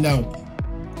gotta let me know.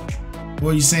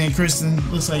 What are you saying, Kristen?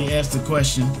 Looks like you asked the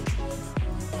question.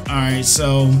 Alright,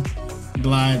 so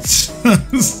glides.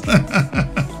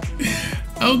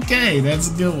 Okay,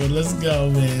 that's a good one. Let's go,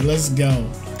 man. Let's go.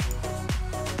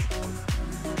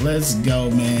 Let's go,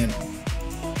 man.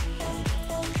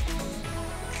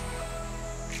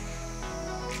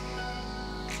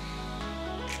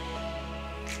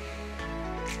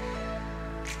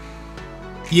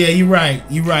 Yeah, you're right.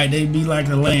 You're right. They'd be like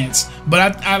a lance.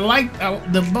 But I like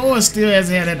the boa still has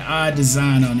had that odd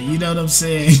design on it. You know what I'm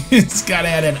saying? It's got to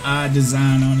have that odd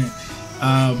design on it.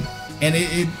 And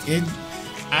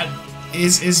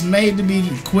it's made to be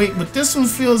quick, but this one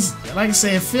feels, like I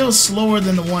say, it feels slower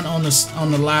than the one on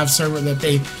the live server that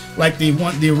they like. They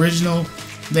want the original.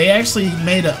 They actually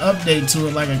made an update to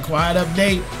it, like a quiet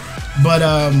update, but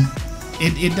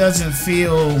it doesn't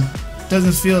feel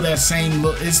that same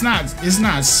look. It's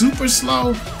not super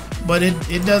slow, but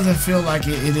it doesn't feel like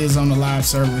it is on the live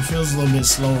server. It feels a little bit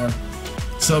slower.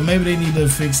 So maybe they need to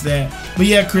fix that. But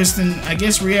yeah, Kristen, I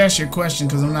guess re-ask your question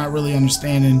because I'm not really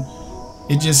understanding.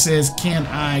 It just says, can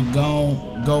I go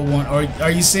one? Or are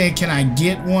you saying, can I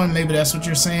get one? Maybe that's what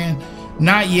you're saying.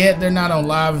 Not yet. They're not on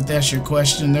live, if that's your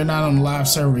question. They're not on the live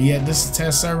server yet. This is a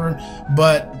test server,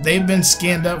 but they've been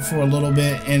skinned up for a little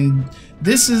bit. And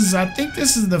this is, I think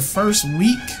this is the first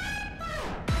week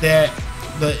that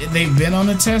they've been on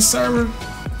the test server.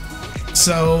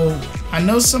 So I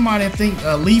know somebody, I think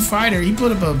Lee Fighter, he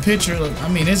put up a picture. I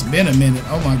mean, it's been a minute.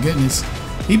 Oh my goodness.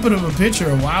 He put up a picture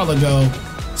a while ago.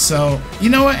 So, you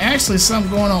know what? Actually, something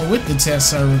going on with the test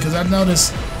server because I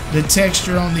noticed the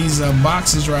texture on these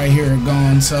boxes right here are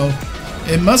gone. So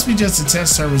it must be just the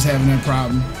test servers having that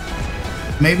problem.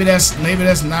 Maybe that's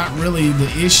not really the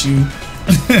issue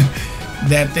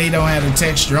that they don't have the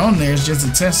texture on there. It's just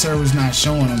the test server's not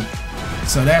showing them.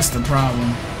 So that's the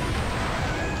problem.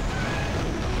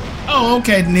 Oh,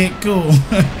 okay, Nick. Cool.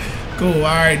 Cool.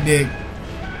 All right, Nick.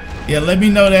 Yeah, let me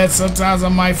know that. Sometimes I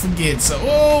might forget. So,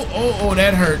 oh,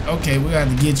 that hurt. Okay, we got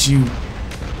to get you.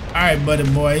 Alright, buddy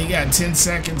boy. You got 10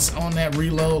 seconds on that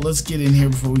reload. Let's get in here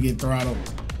before we get throttled.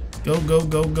 Go, go,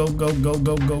 go, go, go, go,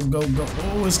 go, go, go, go.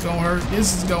 Oh, it's gonna hurt.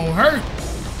 This is gonna hurt.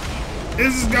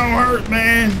 This is gonna hurt,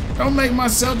 man. Don't make my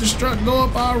self-destruct go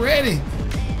up already.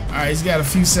 Alright, he's got a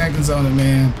few seconds on it,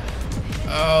 man.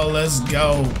 Oh, let's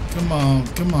go. Come on,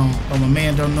 come on. Oh, my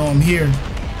man don't know I'm here.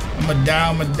 I'ma die,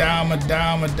 I'ma die, I'ma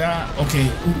die, I'ma die. Okay,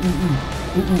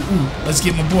 ooh. Let's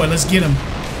get my boy, let's get him.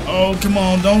 Oh, come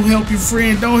on, don't help your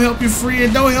friend, don't help your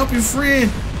friend, don't help your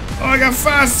friend. Oh, I got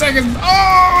 5 seconds.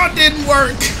 Oh, it didn't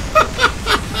work.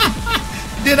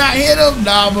 Did I hit him?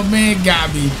 Nah, my man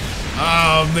got me.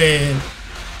 Oh, man.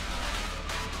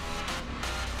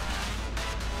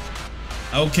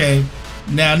 Okay.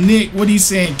 Now, Nick, what are you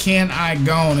saying? Can I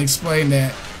go on? Explain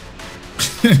that.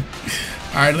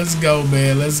 Alright, let's go,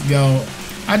 man. Let's go.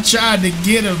 I tried to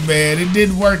get him, man. It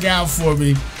didn't work out for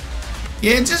me.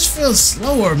 Yeah, it just feels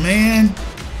slower, man.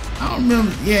 I don't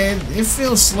remember. Yeah, it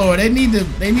feels slower. They need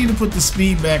to put the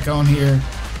speed back on here.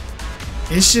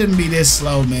 It shouldn't be this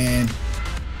slow, man.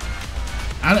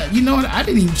 You know what? I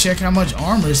didn't even check how much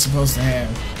armor it's supposed to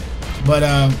have. But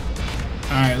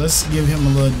alright, let's give him a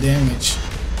little damage.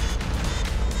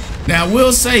 Now, I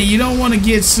will say you don't want to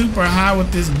get super high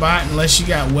with this bot unless you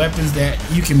got weapons that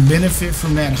you can benefit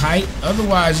from that height.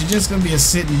 Otherwise, you're just going to be a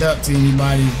sitting duck to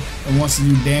anybody that wants to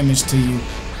do damage to you.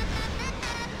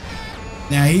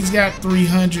 Now, he's got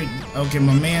 300. Okay,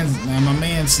 my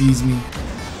man sees me.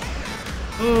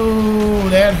 Oh,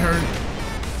 that hurt.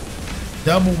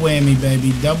 Double whammy,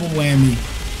 baby. Double whammy.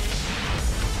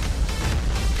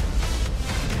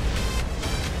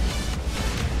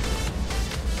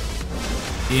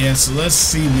 Yeah, so let's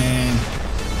see, man.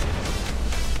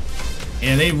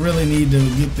 Yeah, they really need to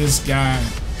get this guy.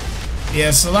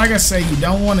 Yeah, so like I say, you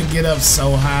don't want to get up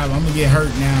so high. I'm going to get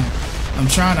hurt now. I'm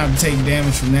trying not to take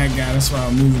damage from that guy. That's why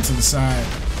I'm moving to the side.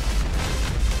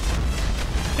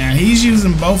 Now, he's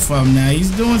using both of them now.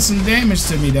 He's doing some damage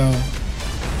to me, though.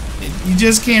 You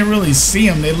just can't really see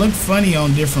them. They look funny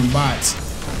on different bots.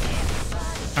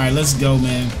 Alright, let's go,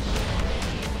 man.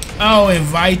 Oh,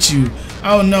 invite you.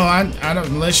 Oh no, I don't.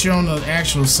 Unless you're on the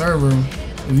actual server.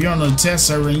 If you're on the test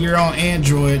server and you're on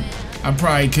Android, I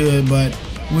probably could, but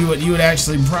you would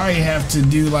actually probably have to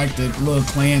do like the little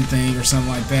clan thing or something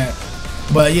like that.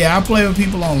 But yeah, I play with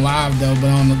people on live though. But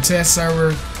on the test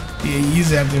server, yeah, you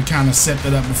usually have to kind of set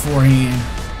that up beforehand.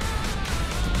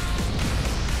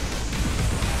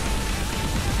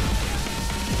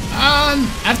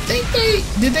 I think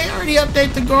did they already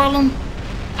update the Garland?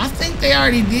 I think they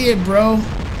already did, bro.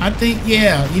 I think,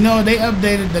 yeah, you know, they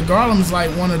updated the Garland's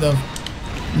like one of the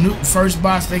new first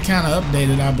bots they kind of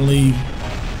updated, I believe.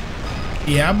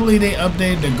 Yeah, I believe they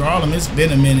updated the Garland. It's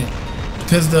been a minute.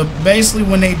 Because basically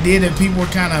when they did it, people were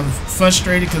kind of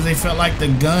frustrated because they felt like the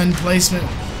gun placement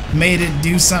made it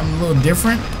do something a little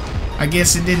different. I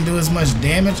guess it didn't do as much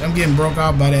damage. I'm getting broke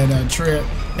out by that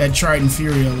Triton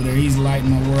Fury over there. He's lighting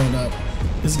my world up.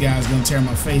 This guy's going to tear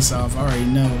my face off. I already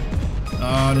know.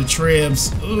 Oh, the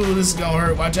trebs. Ooh, this is gonna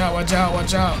hurt. Watch out, watch out,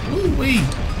 watch out. Ooh, wee.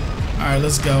 Alright,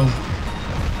 let's go.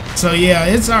 So yeah,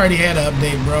 it's already had an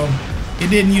update, bro.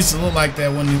 It didn't used to look like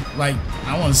that when like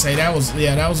I wanna say that was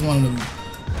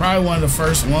probably one of the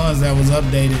first ones that was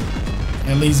updated.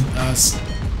 At least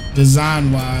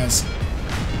design wise.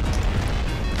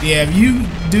 Yeah, if you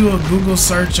do a Google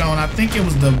search on, I think it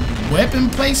was the weapon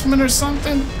placement or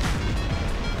something.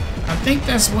 I think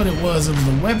that's what it was. It was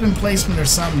the weapon placement or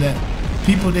something that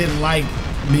people didn't like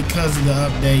because of the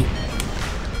update.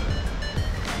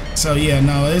 So yeah,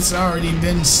 no, it's already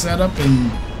been set up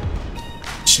and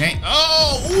changed.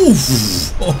 Oh,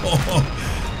 oof!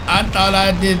 I thought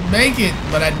I didn't make it,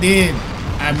 but I did.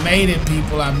 I made it,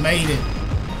 people. I made it.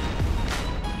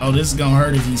 Oh, this is gonna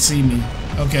hurt if you see me.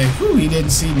 Okay, whew, he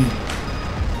didn't see me.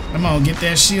 Come on, get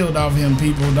that shield off him,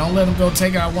 people. Don't let him go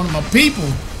take out one of my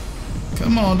people.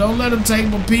 Come on, don't let him take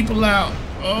my people out.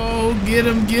 Oh, get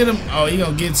him, get him. Oh, he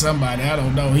gonna get somebody. I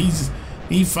don't know.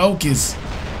 He focused.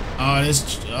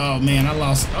 Oh man, I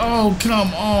lost. Oh,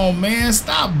 come on, man.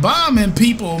 Stop bombing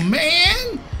people,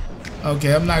 man.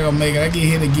 Okay, I'm not gonna make it. I get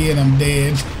hit again, I'm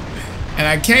dead. And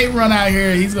I can't run out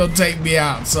here. He's gonna take me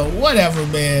out. So whatever,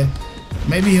 man.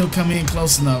 Maybe he'll come in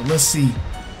close enough. Let's see.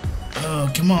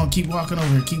 Come on, keep walking over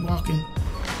here. Keep walking.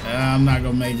 I'm not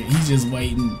gonna make it. He's just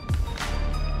waiting.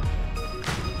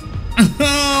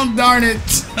 Oh, darn it.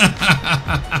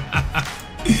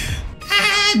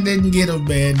 Didn't get him,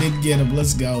 man. Didn't get him.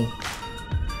 Let's go.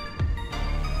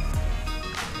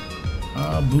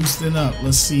 Boosting up.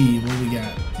 Let's see what we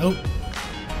got. Nope.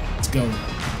 Let's go.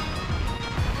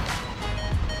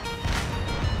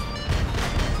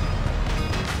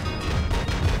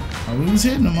 Oh, we was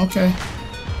hitting them. Okay.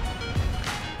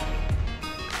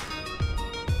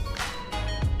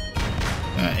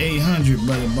 Got 800,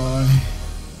 buddy boy.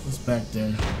 What's back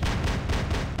there?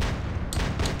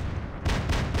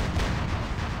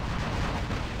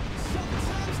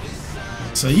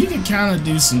 So you can kind of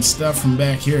do some stuff from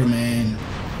back here, man.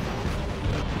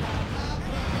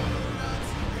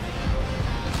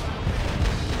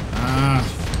 Ah,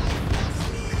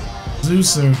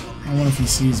 Zeuser. I wonder if he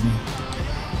sees me.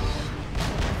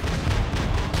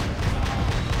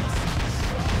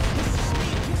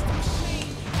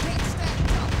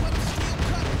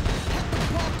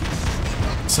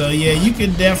 So yeah, you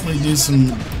could definitely do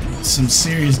some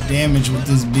serious damage with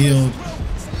this build.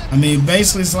 I mean,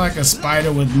 basically it's like a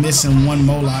spider with missing one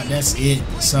molot. That's it.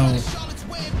 So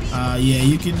yeah,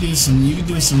 you can do some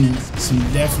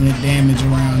definite damage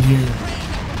around here.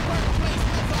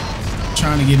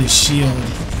 Trying to get his shield.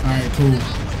 Alright, cool.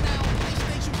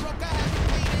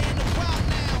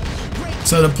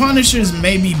 So the Punishers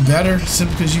may be better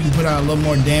simply because you can put out a little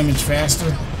more damage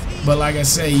faster. But like I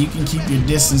say, you can keep your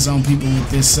distance on people with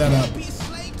this setup.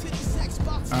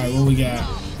 Alright, what we got?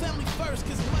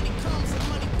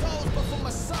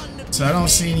 So I don't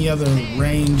see any other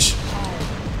range.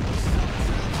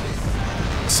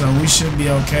 So we should be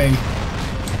okay.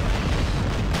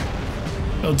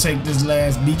 Go take this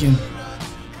last beacon.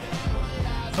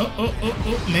 Oh,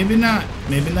 maybe not.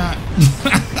 Maybe not.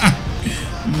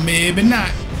 Maybe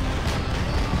not.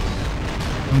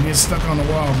 Don't get stuck on the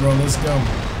wall, bro. Let's go.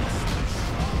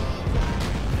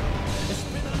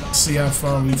 Let's see how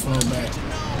far we fall back.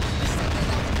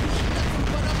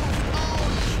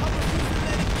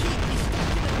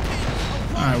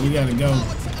 Alright, we gotta go.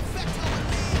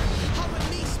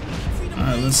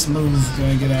 Alright, let's move.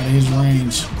 Gotta get out of his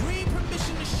range.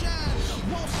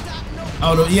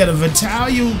 Oh, yeah, the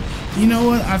Vitalia, you know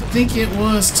what? I think it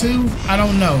was too. I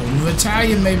don't know.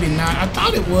 Vitalia, maybe not. I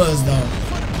thought it was, though.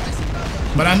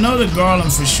 But I know the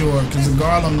Garland for sure, because the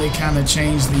Garland, they kind of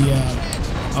changed the,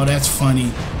 oh, that's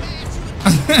funny.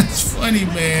 That's funny,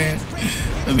 man.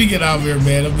 Let me get out here,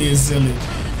 man. I'm being silly.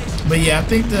 But yeah, I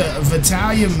think the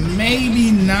Vitalia,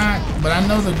 maybe not, but I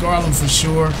know the Garland for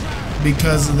sure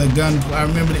because of the gun. I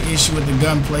remember the issue with the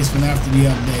gun placement after the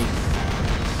update.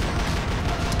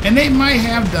 And they might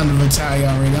have done the Vitalia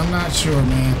already. I'm not sure,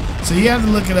 man. So you have to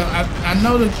look it up. I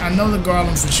know the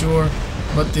Garland for sure,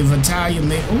 but the Vitalia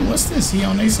may. Oh, what's this? He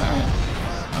on their side?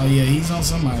 Oh yeah, he's on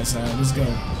somebody's side. Let's go.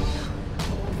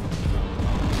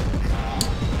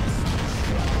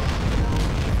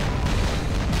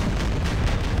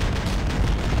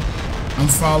 I'm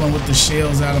falling with the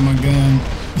shells out of my gun.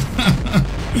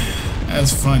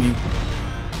 That's funny.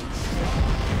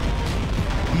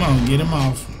 Come on, get him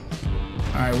off.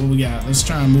 Alright, what we got? Let's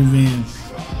try and move in.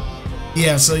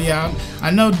 Yeah, so yeah,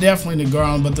 I know definitely the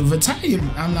Garland, but the Vitalia,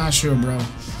 I'm not sure, bro.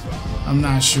 I'm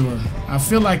not sure. I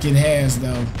feel like it has,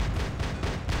 though.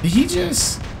 Did he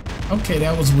just... Okay,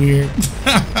 that was weird.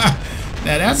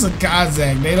 Now, that's a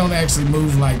Kazakh. They don't actually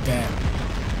move like that.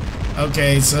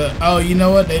 Okay, so... Oh, you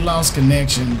know what? They lost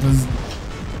connection, because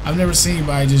I've never seen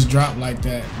anybody just drop like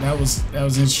that. That was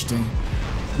interesting.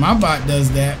 My bot does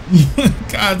that.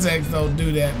 Kazakhs don't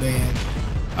do that, man.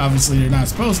 Obviously, they're not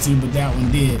supposed to, but that one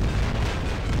did.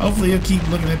 Hopefully, he'll keep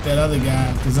looking at that other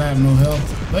guy, because I have no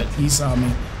health. But he saw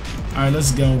me. Alright,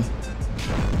 let's go.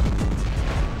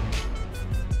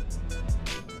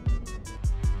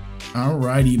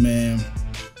 Alrighty, man.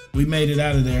 We made it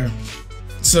out of there.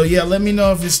 So, yeah, let me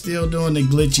know if it's still doing the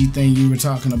glitchy thing you were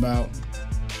talking about.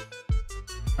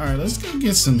 Alright, let's go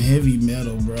get some heavy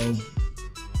metal, bro.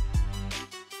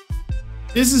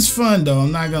 This is fun, though.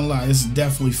 I'm not gonna lie. This is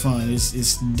definitely fun.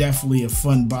 It's definitely a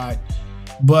fun bot.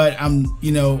 But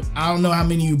you know, I don't know how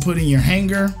many you put in your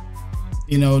hangar.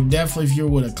 You know, definitely if you're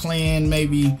with a clan,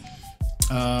 maybe.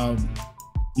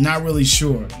 Not really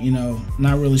sure. You know,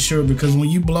 not really sure because when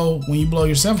you blow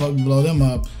yourself up, you blow them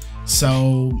up.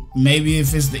 So maybe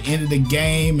if it's the end of the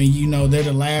game and you know they're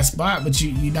the last bot, but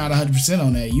you're not 100%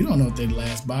 on that. You don't know if they're the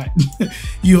last bot.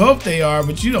 You hope they are,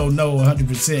 but you don't know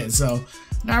 100%. So.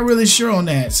 Not really sure on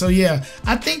that. So yeah,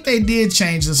 I think they did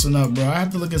change this one up, bro. I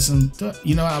have to look at some,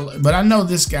 you know, but I know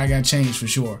this guy got changed for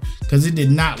sure because it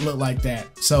did not look like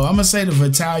that. So I'm gonna say the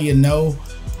Vitalia no,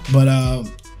 but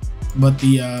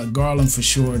the Garland for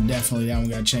sure, definitely that one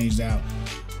got changed out.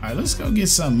 All right, let's go get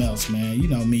something else, man. You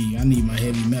know me, I need my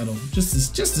heavy metal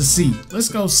just to see. Let's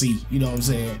go see. You know what I'm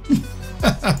saying?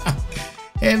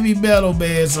 Heavy metal,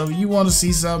 man. So if you want to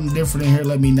see something different in here,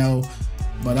 let me know.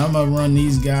 But I'm gonna run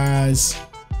these guys.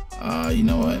 You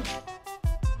know what?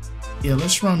 Yeah,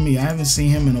 let's run me. I haven't seen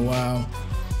him in a while.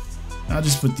 I'll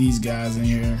just put these guys in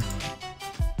here.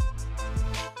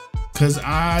 because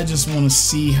I just want to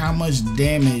see how much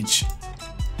damage.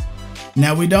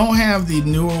 Now we don't have the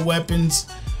newer weapons.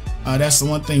 That's the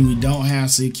one thing we don't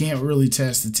have, so you can't really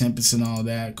test the Tempest and all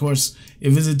that. Of course,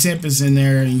 if there's a Tempest in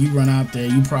there and you run out there,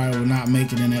 you probably will not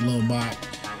make it in that little bot.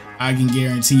 I can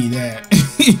guarantee you that.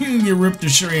 You can get ripped to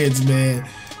shreds, man.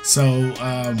 So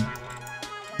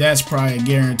that's probably a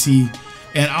guarantee.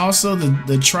 And also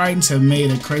the Tritons have made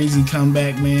a crazy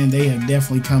comeback, man. They have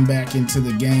definitely come back into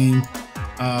the game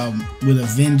with a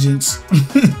vengeance.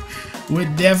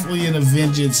 With definitely an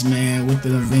vengeance, man. With a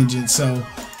vengeance. So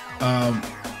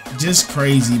just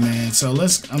crazy, man. So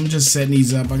I'm just setting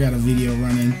these up. I got a video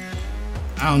running.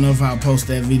 I don't know if I'll post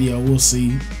that video. We'll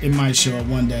see. It might show up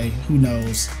one day. Who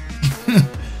knows?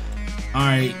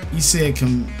 Alright, you said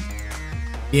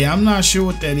yeah, I'm not sure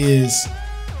what that is.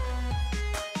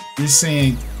 You're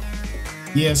saying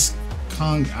yes,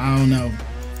 I don't know.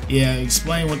 Yeah,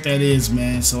 explain what that is,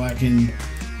 man, so I can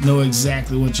know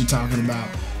exactly what you're talking about.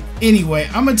 Anyway,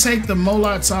 I'm gonna take the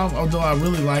Molots off, although I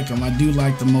really like them. I do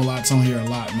like the Molots on here a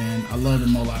lot, man. I love the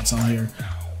Molots on here.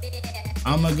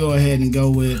 I'm gonna go ahead and go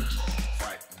with,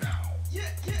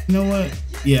 you know what?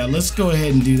 Yeah, let's go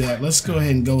ahead and do that. Let's go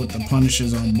ahead and go with the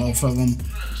Punishers on both of them,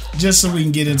 just so we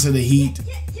can get into the heat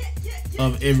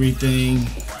of everything.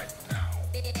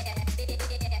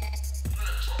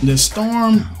 The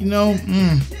Storm, you know,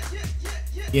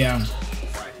 yeah.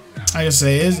 Like I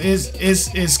say,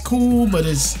 it's cool, but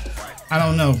I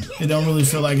don't know. It don't really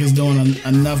feel like it's doing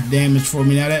enough damage for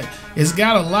me. Now that it's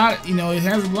got a lot, you know, it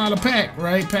has a lot of pack,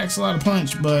 right? Packs a lot of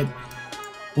punch, but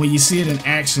when you see it in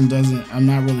action, I'm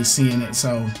not really seeing it.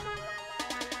 So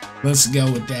let's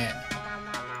go with that.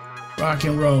 Rock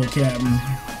and roll, Captain.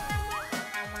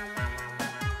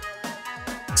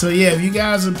 So yeah, if you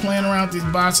guys are playing around with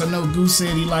these bots, I know Goose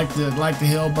said he liked the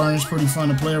Hellburner. It's pretty fun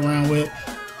to play around with.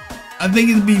 I think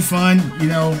it'd be fun, you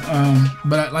know,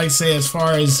 but like I say, as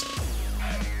far as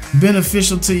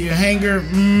beneficial to your hanger,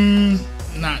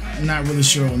 not really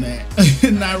sure on that.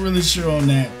 Not really sure on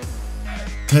that,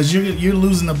 because you're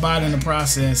losing the bot in the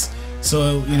process.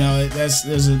 So you know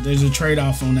there's a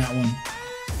trade-off on that one.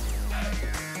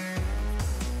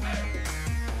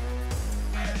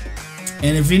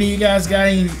 And if any of you guys got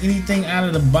anything out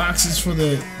of the boxes for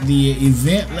the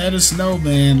event, let us know,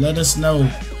 man. Let us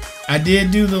know. I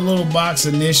did do the little box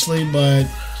initially, but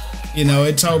you know,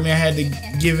 it told me I had to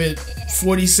give it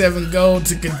 47 gold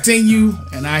to continue,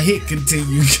 and I hit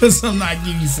continue because I'm not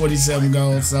giving you 47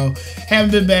 gold. So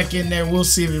haven't been back in there. We'll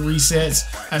see if it resets.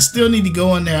 I still need to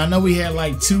go in there. I know we had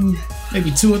like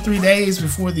maybe 2 or 3 days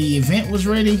before the event was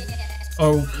ready,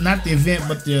 or not the event,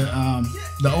 but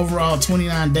the overall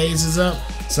 29 days is up.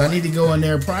 So I need to go in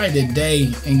there probably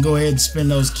today and go ahead and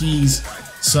spend those keys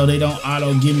so they don't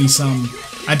auto give me something.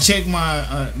 I checked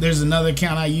my there's another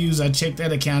account I use. I checked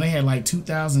that account. They had like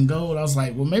 2,000 gold. I was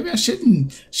like, well, maybe I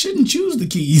shouldn't choose the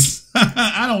keys.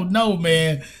 I don't know,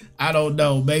 man. I don't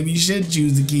know. Maybe you should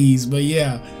choose the keys. But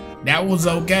yeah, that was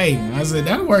okay. I said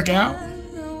that'll work out.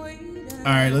 All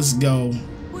right, let's go.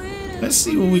 Let's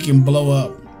see what we can blow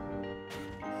up.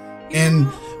 And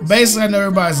basically, I know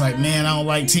everybody's like, man, I don't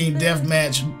like team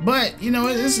deathmatch, but you know,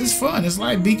 it's fun. It's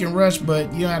like Beacon Rush,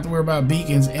 but you don't have to worry about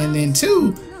beacons. And then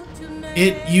two,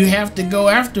 you have to go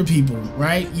after people,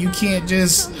 right? You can't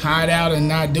just hide out and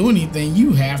not do anything.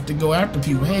 You have to go after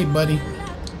people. Hey, buddy.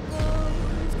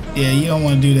 Yeah, you don't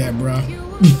want to do that, bro.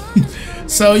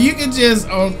 So you can just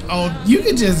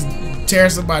tear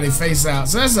somebody's face out.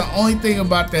 So that's the only thing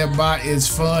about that bot. Is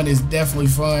fun. It's definitely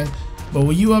fun. But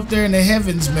when you up there in the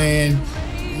heavens, man,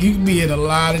 you can be in a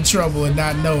lot of trouble and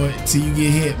not know it till you get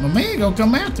hit. My man gonna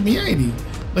come after me, ain't he?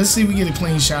 Let's see if we get a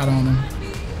clean shot on him.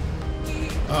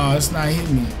 Oh, it's not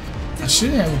hitting me. I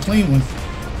should have a clean one.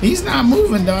 He's not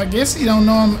moving though. I guess he don't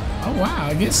know him. Oh wow,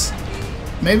 I guess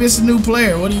maybe it's a new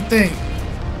player. What do you think?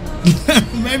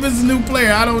 Maybe it's a new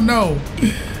player. I don't know.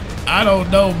 I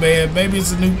don't know, man. Maybe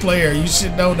it's a new player. You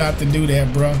should know not to do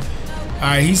that, bro.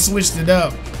 Alright, he switched it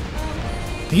up.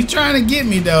 He's trying to get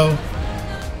me though.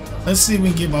 Let's see if we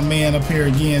can get my man up here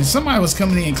again. Somebody was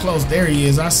coming in close. There he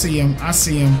is. I see him. I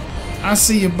see him. I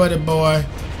see you, buddy boy.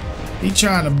 He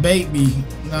trying to bait me.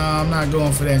 No, I'm not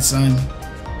going for that, son.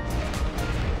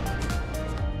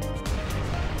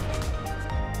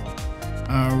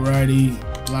 Alrighty.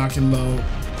 Lock and load.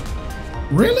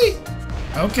 Really?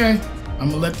 Okay. I'm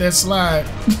gonna let that slide.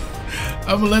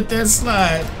 I'm gonna let that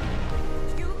slide.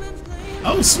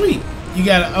 Oh, sweet. You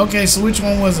got it. Okay, so which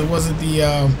one was it? Was it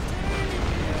the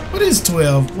what is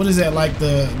 12? What is that, like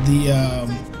the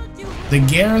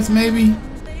Gareth maybe?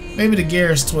 Maybe the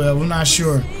Gareth's 12. I'm not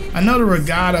sure. I know the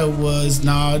Regatta was,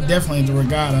 no, definitely the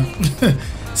Regatta.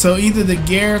 So either the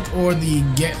Garrick or the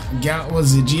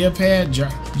was it Geopad?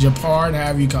 Japard,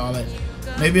 however you call it.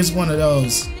 Maybe it's one of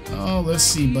those. Oh, let's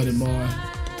see, buddy boy.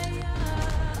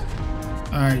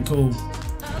 Alright, cool.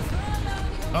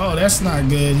 Oh, that's not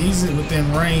good. He's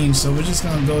within range, so we're just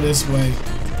gonna go this way.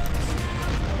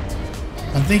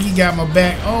 I think he got my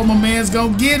back. Oh, my man's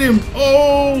gonna get him.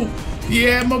 Oh, he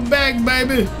had my back,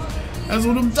 baby. That's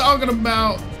what I'm talking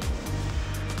about.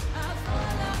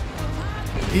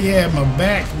 He had my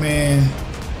back, man.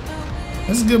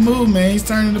 That's a good move, man. He's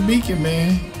turning the beacon,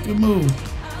 man. Good move.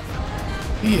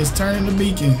 He is turning the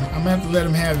beacon. I'm gonna have to let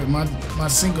him have it. My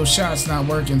single shot's not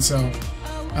working, so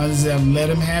I'll just have to let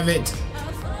him have it.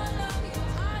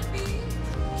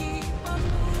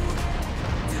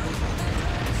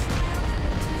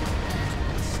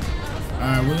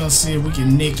 Alright, we're gonna see if we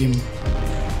can nick him.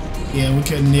 Yeah, we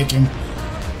couldn't nick him.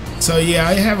 So yeah,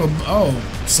 I have a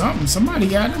somebody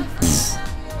got him.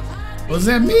 Was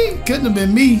that me? Couldn't have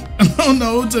been me. I don't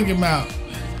know who took him out.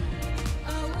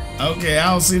 Okay,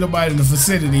 I don't see nobody in the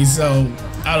vicinity, so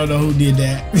I don't know who did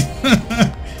that.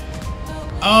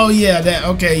 Oh yeah,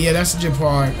 that's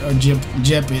Japard or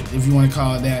Jepit, if you want to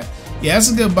call it that. Yeah,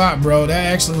 that's a good bot, bro.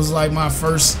 That actually was like my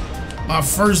first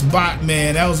bot,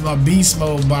 man. That was my beast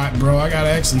mode bot, bro. I got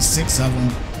actually 6 of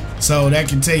them, so that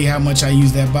can tell you how much I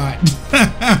use that bot.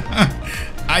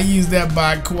 I use that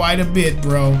bot quite a bit,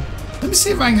 bro. Let me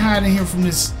see if I can hide in here from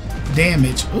this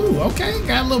damage. Ooh, okay,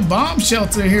 got a little bomb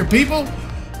shelter here, people.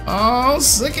 Oh,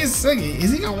 sucky.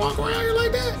 Is he gonna walk around here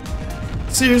like that?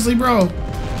 Seriously, bro?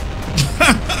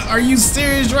 Are you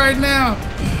serious right now?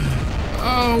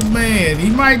 Oh man, he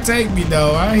might take me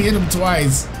though. I hit him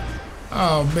twice.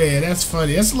 Oh man, that's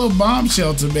funny. That's a little bomb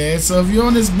shelter, man. So if you're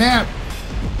on this map,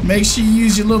 make sure you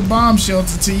use your little bomb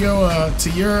shelter to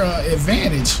your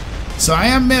advantage. So I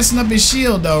am messing up his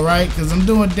shield though, right? Because I'm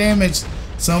doing damage.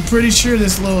 So I'm pretty sure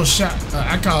this little shot,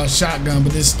 I call it shotgun,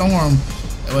 but this storm,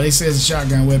 well, they say it's a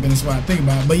shotgun weapon. That's what I think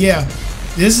about. But yeah,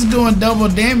 this is doing double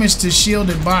damage to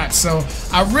shielded bots. So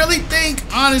I really think,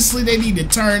 honestly, they need to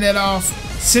turn that off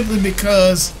simply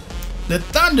because the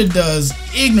Thunder does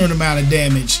ignorant amount of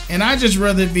damage, and I just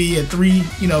rather be at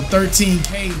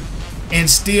 13K and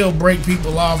still break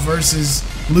people off versus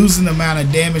losing the amount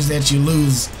of damage that you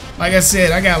lose. Like I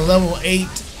said, I got level 8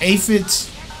 aphids,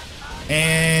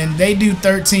 and they do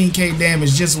 13K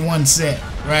damage just one set,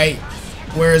 right?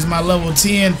 Whereas my level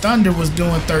 10 Thunder was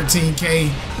doing 13K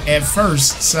at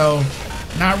first, so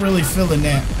not really feeling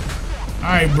that.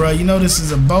 Alright, bro, you know this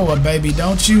is a boa, baby,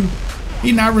 don't you?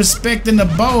 He not respecting the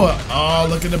boa. Oh,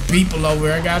 look at the people over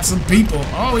here. I got some people.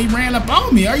 Oh, he ran up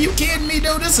on me. Are you kidding me,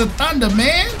 dude? This is a Thunder,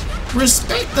 man.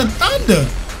 Respect the Thunder.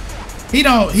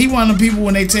 He one of the people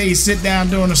when they tell you sit down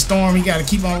during a storm, he got to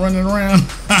keep on running around.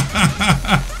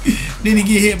 Then he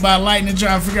get hit by lightning,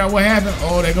 trying to figure out what happened.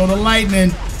 Oh, there go the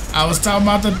lightning. I was talking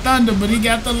about the Thunder, but he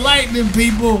got the lightning,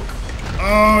 people.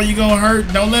 Oh, you gonna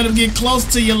hurt. Don't let him get close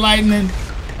to your lightning.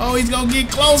 Oh, he's gonna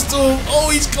get close to him. Oh,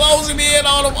 he's closing in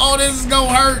on him. Oh, this is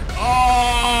gonna hurt.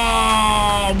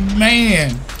 Oh,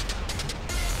 man.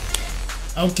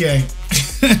 Okay.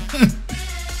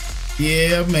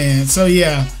 Yeah, man. So,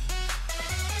 yeah.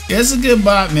 It's a good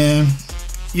bot, man.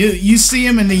 You see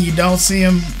him and then you don't see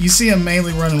him. You see him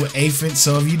mainly running with aphids.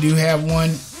 So, if you do have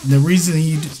one, the reason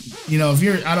if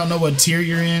you're, I don't know what tier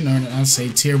you're in, or I say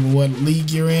tier, but what league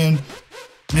you're in.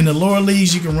 In the lower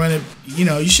leagues, you can run it,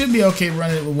 you should be okay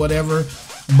running it with whatever.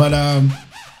 But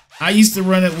I used to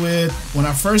run it with, when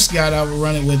I first got out, I would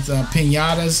run it with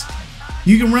pinatas.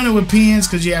 You can run it with pins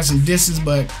because you have some distance,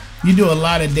 but you do a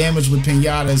lot of damage with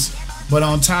pinatas. But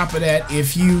on top of that,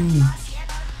 if you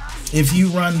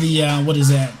run the, what is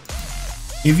that?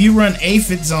 If you run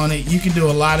aphids on it, you can do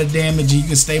a lot of damage and you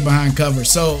can stay behind cover.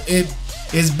 So it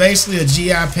is basically a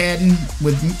GI pattern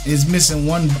is missing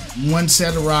one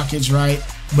set of rockets, right?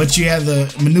 But you have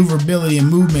the maneuverability and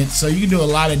movement, so you can do a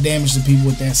lot of damage to people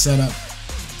with that setup.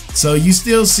 So you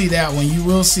still see that one. You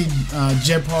will see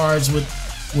Jepards with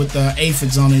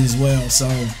aphids on it as well. So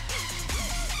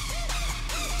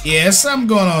yeah, it's something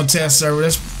going on test server.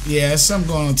 It's something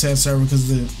going on test server because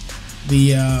the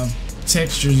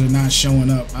textures are not showing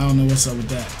up. I don't know what's up with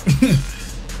that.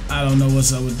 I don't know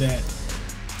what's up with that.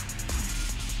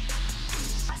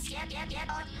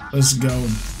 Let's go.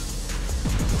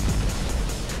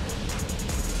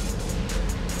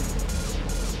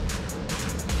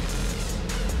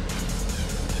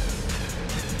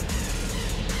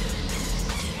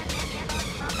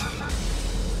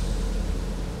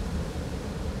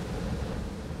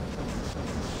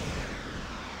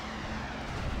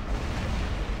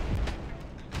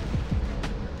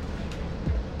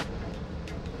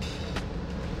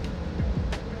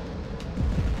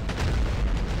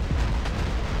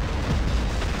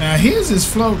 Now his is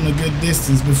floating a good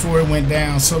distance before it went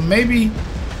down, so maybe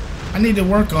I need to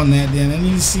work on that then. I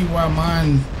need to see why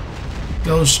mine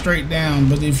goes straight down.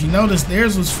 But if you notice,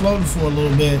 theirs was floating for a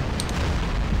little bit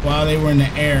while they were in the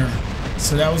air,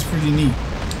 so that was pretty neat.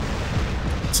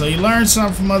 So you learn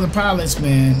something from other pilots,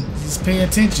 man. Just pay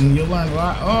attention, you'll learn a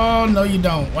lot. Oh no you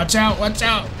don't, watch out, watch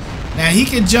out. Now he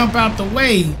can jump out the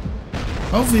way.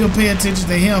 Hopefully you'll pay attention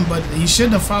to him, but you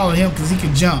shouldn't have followed him because he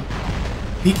can jump.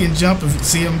 He can jump, if you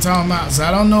see what I'm talking about. So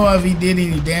I don't know if he did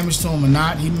any damage to him or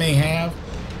not. He may have.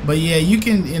 But yeah, you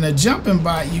can, in a jumping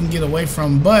bot, you can get away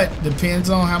from him, but depends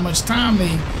on how much time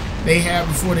they have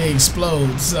before they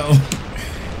explode. So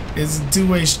it's a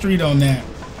two-way street on that.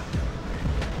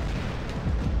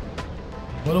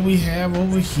 What do we have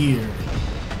over here?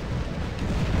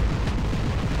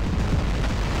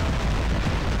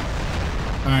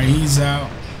 Alright, he's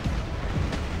out.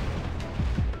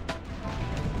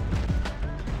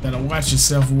 Gotta watch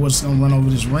yourself for what's gonna run over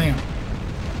this ramp.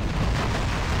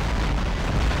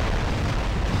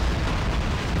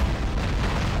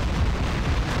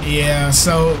 Yeah,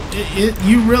 so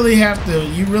you really have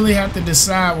to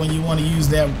decide when you want to use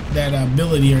that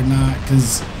ability or not,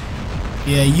 because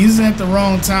yeah, using it at the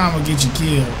wrong time will get you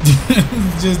killed.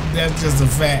 That's just a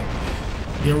fact.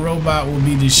 Your robot will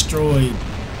be destroyed.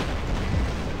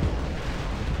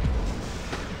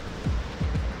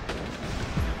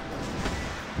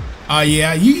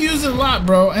 Yeah, you use it a lot,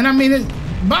 bro. And I mean,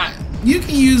 you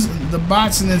can use the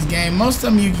bots in this game. Most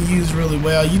of them you can use really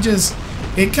well.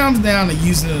 It comes down to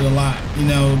using it a lot. You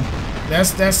know,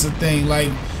 that's the thing. Like,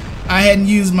 I hadn't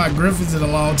used my Griffins in a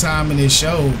long time, and it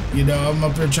showed. You know, I'm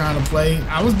up there trying to play.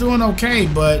 I was doing okay,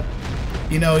 but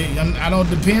you know, I don't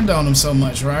depend on them so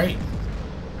much, right?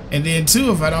 And then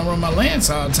too, if I don't run my lance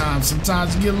all the time,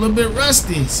 sometimes you get a little bit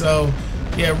rusty. So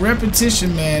yeah,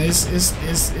 repetition, man, it's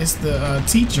the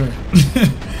teacher.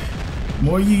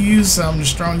 More you use something, the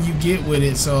stronger you get with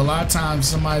it. So a lot of times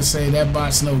somebody say that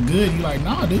bot's no good. You're like,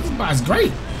 no, dude, this bot's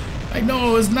great. Like,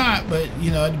 no, it's not. But you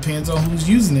know, it depends on who's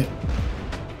using it.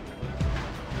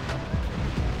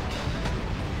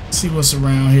 Let's see what's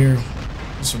around here.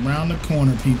 It's around the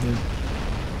corner, people.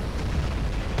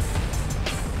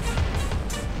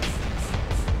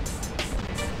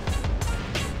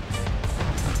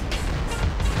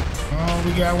 Oh,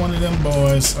 we got one of them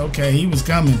boys. Okay, he was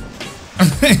coming.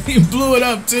 He blew it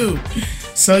up too.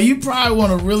 So you probably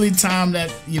want to really time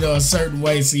that, you know, a certain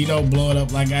way so you don't blow it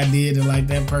up like I did and like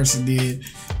that person did.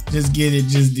 Just get it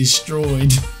just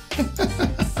destroyed.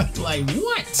 Like,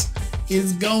 what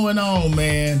is going on,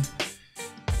 man?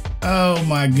 Oh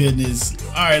my goodness.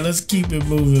 All right, let's keep it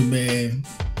moving, man.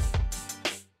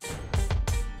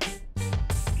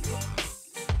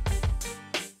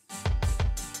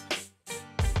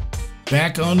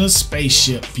 Back on the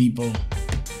spaceship, people.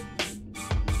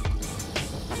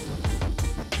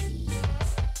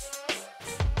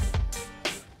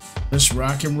 Let's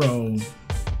rock and roll.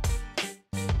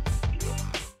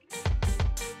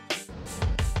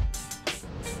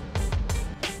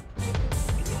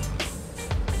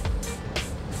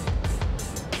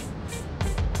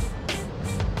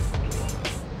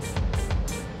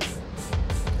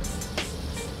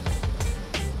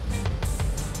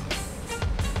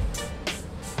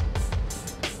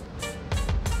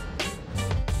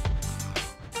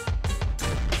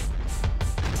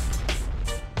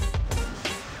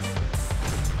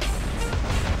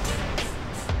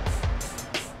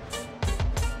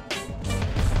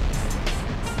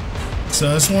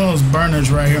 So it's one of those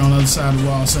burners right here on the other side of the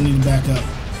wall, so I need to back up.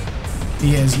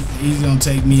 He's gonna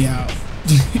take me out.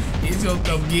 He's gonna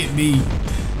come get me.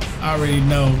 I already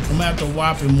know. I'm gonna have to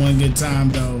whop him one good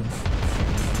time though.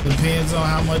 Depends on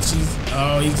how much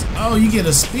oh, you get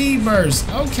a speed burst.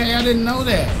 Okay, I didn't know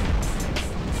that.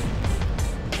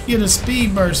 You get a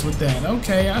speed burst with that.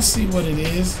 Okay, I see what it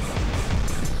is.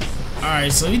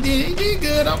 Alright, so he did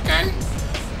good, okay.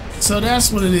 So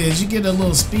that's what it is. You get a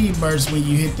little speed burst when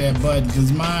you hit that button.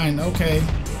 Because mine, okay.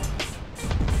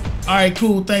 Alright,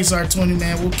 cool. Thanks, R20,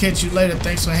 man. We'll catch you later.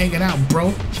 Thanks for hanging out,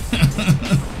 bro.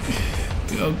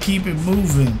 We'll keep it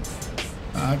moving.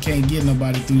 I can't get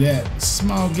nobody through that.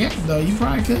 Small gap, though. You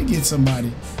probably could get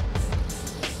somebody.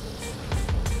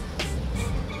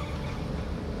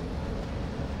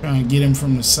 Trying to get him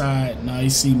from the side. No, he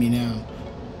see me now.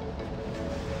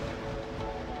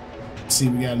 Let's see,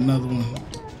 we got another one.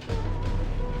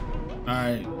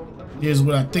 Alright, here's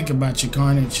what I think about you,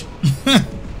 Carnage.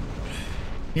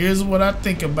 Here's what I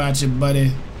think about you,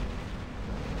 buddy.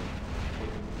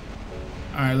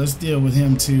 Alright, let's deal with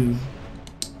him too.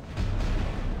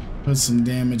 Put some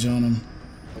damage on him.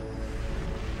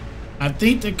 I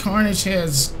think the Carnage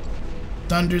has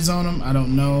thunders on him? I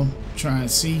don't know. Try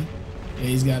and see. Yeah,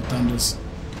 he's got thunders.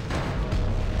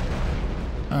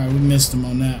 Alright, we missed him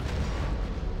on that.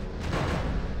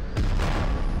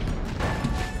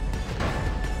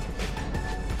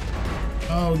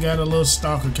 Oh, we got a little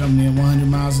stalker coming in, 100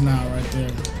 miles an hour right there.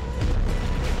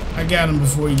 I got him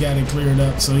before he got it cleared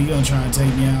up, so he's gonna try and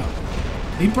take me out.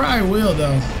 He probably will,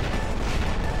 though.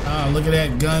 Ah, look at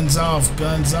that. Guns off.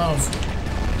 Guns off.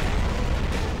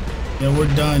 Yeah, we're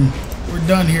done. We're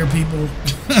done here, people.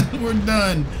 We're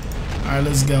done. Alright,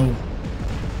 let's go.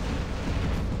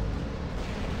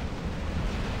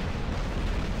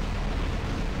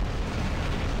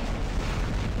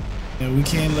 Yeah, we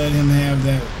can't let him have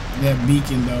that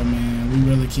beacon, though, man. We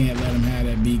really can't let him have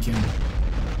that beacon.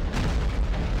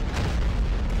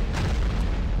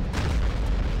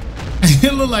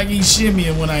 It looked like he's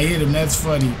shimmying when I hit him. That's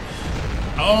funny.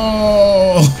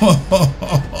 Oh,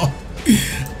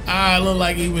 I looked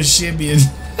like he was shimmying.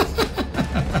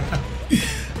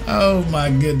 Oh my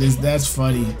goodness, that's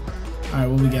funny. All right,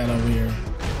 what we got over here?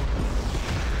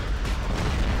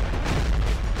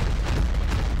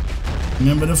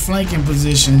 Remember the flanking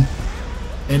position.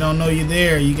 They don't know you're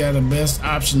there. You got the best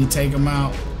option to take them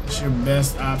out. It's your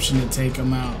best option to take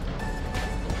them out.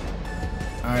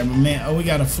 Alright, my man. Oh, we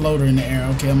got a floater in the air.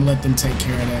 Okay, I'm gonna let them take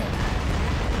care of that.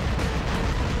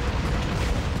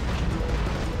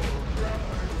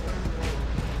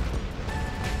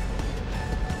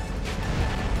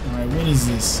 Alright, what is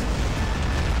this?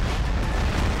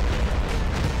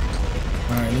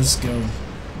 Alright, let's go.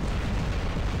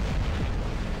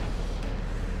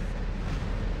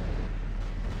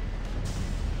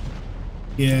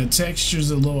 Yeah, texture's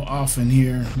a little off in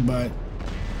here, but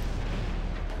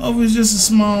oh, it's just a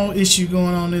small issue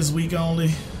going on this week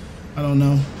only. I don't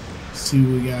know. Let's see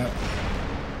what we got.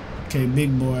 Okay,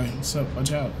 big boy. What's up?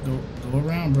 Watch out. Go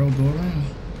around, bro. Go around.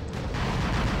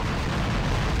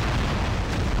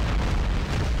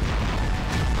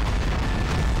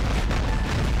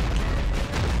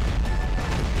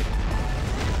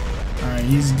 Alright,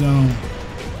 he's gone.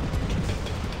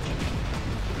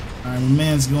 Alright, my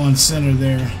man's going center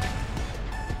there.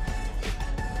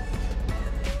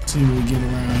 Let's see what we get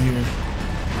around here.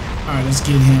 Alright, let's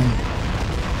get him.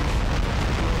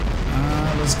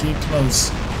 Let's get close.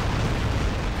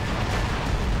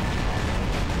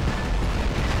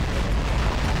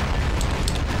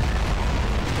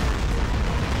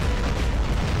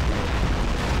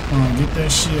 Come on, get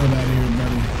that shield out of here,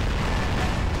 buddy.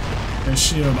 That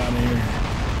shield out of here.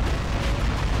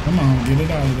 Come on, get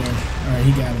it out of there. Alright,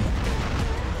 he got him.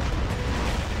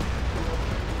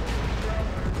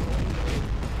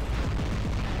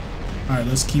 Alright,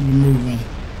 let's keep it moving.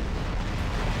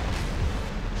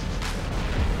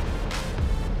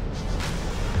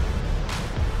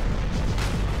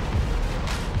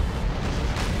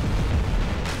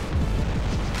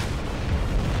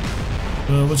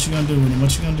 What you gonna do with him?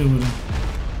 What you gonna do with him?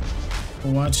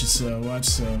 Well, watch yourself, watch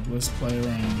yourself. Let's play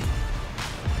around.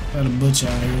 Got a butch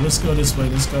out here. Let's go this way,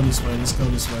 let's go this way, let's go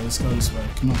this way, let's go this way.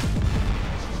 Come on.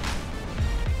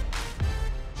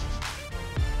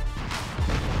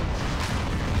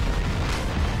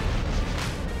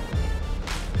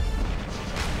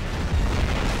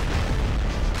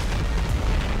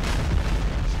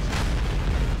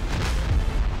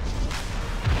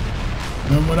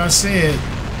 Remember what I said.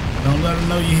 Don't let him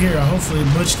know you're here. Hopefully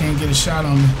Butch can't get a shot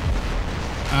on me.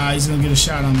 He's gonna get a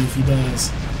shot on me if he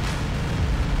does.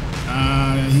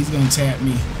 He's gonna tap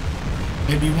me.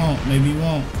 Maybe he won't. Maybe he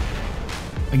won't.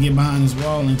 I get behind this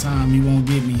wall in time, he won't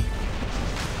get me.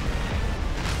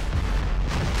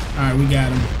 Alright, we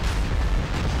got him.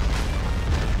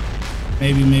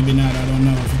 Maybe, maybe not. I don't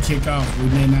know. If we kick off, we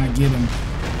may not get him.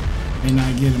 May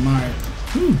not get him. Alright.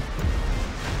 Whew.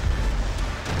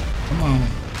 Come on.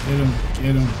 Get him.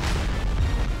 Get him.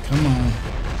 Come on.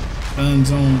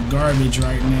 Guns on garbage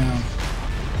right now.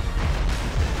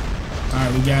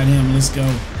 Alright, we got him. Let's go.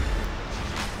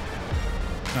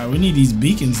 Alright, we need these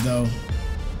beacons though.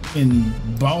 In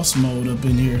boss mode up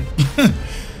in here.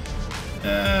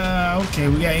 Okay,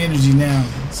 we got energy now.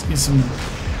 Let's get some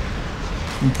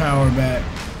power back.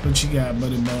 What you got,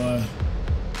 buddy boy?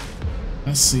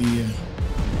 I see you.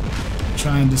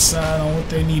 Trying to decide on what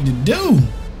they need to do.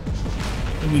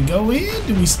 Do we go in?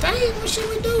 Do we stay? What should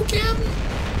we do, Captain?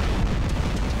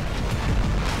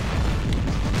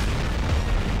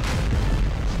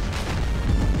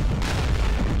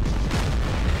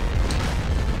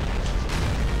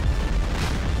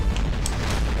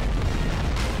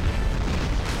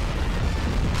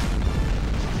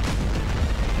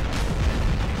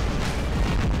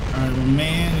 Alright, the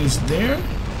man is there.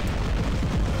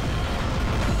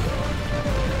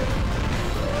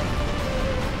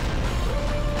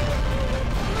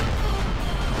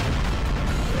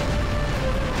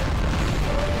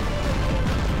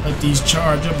 Let these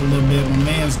charge up a little bit. My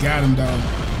man's got him though.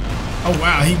 Oh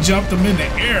wow, he jumped him in the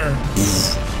air.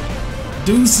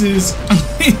 Deuces.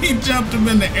 He jumped him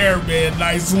in the air, man.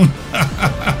 Nice one.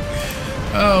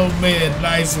 Oh man,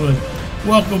 nice one.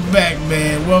 Welcome back,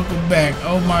 man. Welcome back.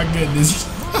 Oh my goodness.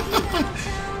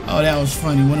 Oh, that was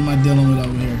funny. What am I dealing with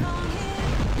over here?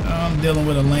 I'm dealing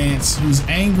with a Lance who's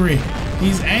angry.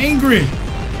 He's angry.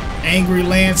 Angry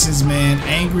Lances, man.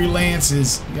 Angry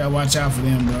Lances. You gotta watch out for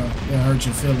them, bro. They'll hurt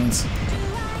your feelings.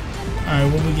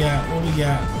 Alright, what we got? What we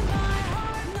got?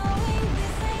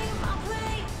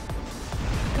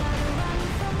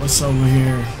 What's over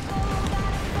here?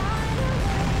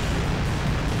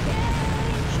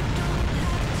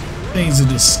 Things are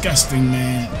disgusting,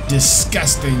 man.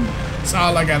 Disgusting. That's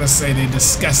all I gotta say. They're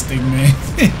disgusting, man.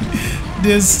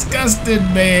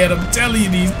 Disgusting, man. I'm telling you,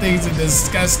 these things are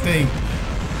disgusting.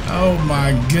 Oh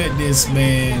my goodness,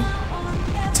 man.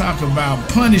 Talk about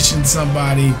punishing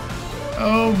somebody.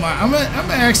 Oh my. I'm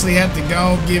gonna actually have to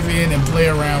go give in and play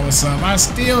around with some. I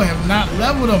still have not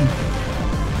leveled them.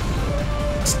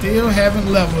 Still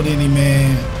haven't leveled any,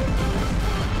 man.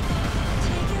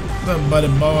 What's up, buddy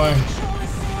boy?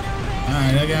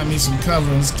 Alright, I got me some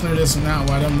cover. Let's clear this one out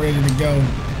while I'm ready to go.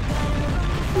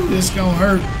 Ooh, this gonna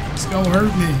hurt. It's gonna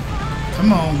hurt me.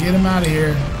 Come on, get him out of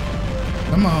here.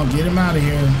 Come on, get him out of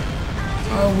here.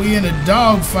 Oh, we in a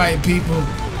dog fight, people.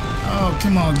 Oh,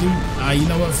 come on, dude. Ah, you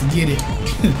know what? Forget it.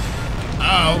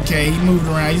 Oh, okay. He moved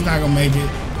around. He's not gonna make it.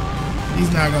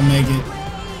 He's not gonna make it.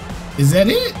 Is that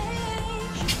it?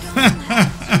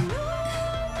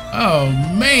 Oh,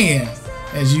 man.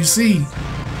 As you see.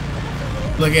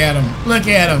 Look at him. Look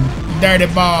at him. Dirty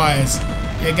boys.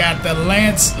 You got the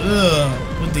Lance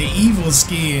with the evil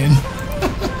skin.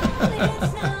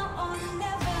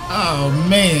 Oh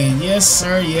man, yes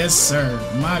sir, yes sir.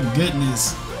 My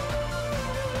goodness.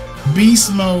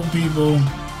 Beast mode, people.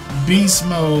 Beast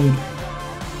mode.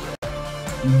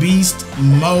 Beast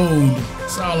mode.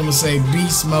 That's all I'm gonna say.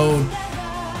 Beast mode.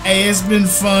 Hey, it's been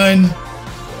fun.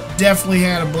 Definitely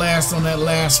had a blast on that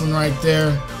last one right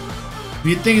there. If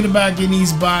you're thinking about getting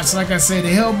these bots, like I said, the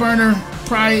Hellburner,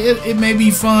 probably it may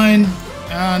be fun.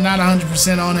 Not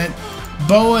 100% on it.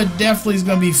 Boa definitely is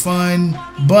gonna be fun,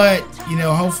 but you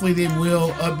know, hopefully they will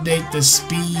update the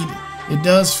speed. It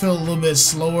does feel a little bit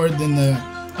slower than the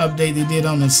update they did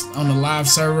on the live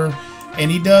server, and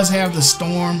he does have the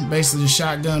Storm, basically the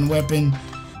shotgun weapon,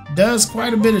 does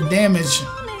quite a bit of damage.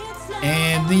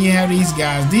 And then you have these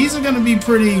guys. These are gonna be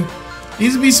pretty.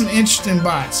 These will be some interesting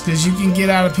bots because you can get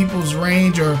out of people's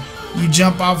range, or you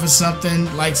jump off of something,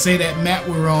 like say that map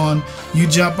we're on, you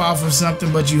jump off of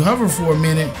something but you hover for a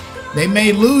minute, they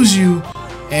may lose you,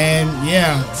 and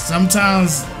yeah,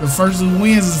 sometimes the person who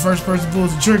wins is the first person who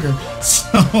pulls the trigger.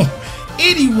 So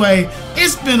anyway,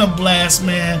 it's been a blast,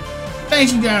 man.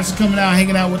 Thank you guys for coming out,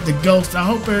 hanging out with the Ghost. I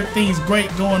hope everything's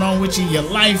great going on with you in your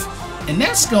life, and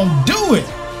that's gonna do it.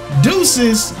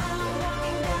 Deuces.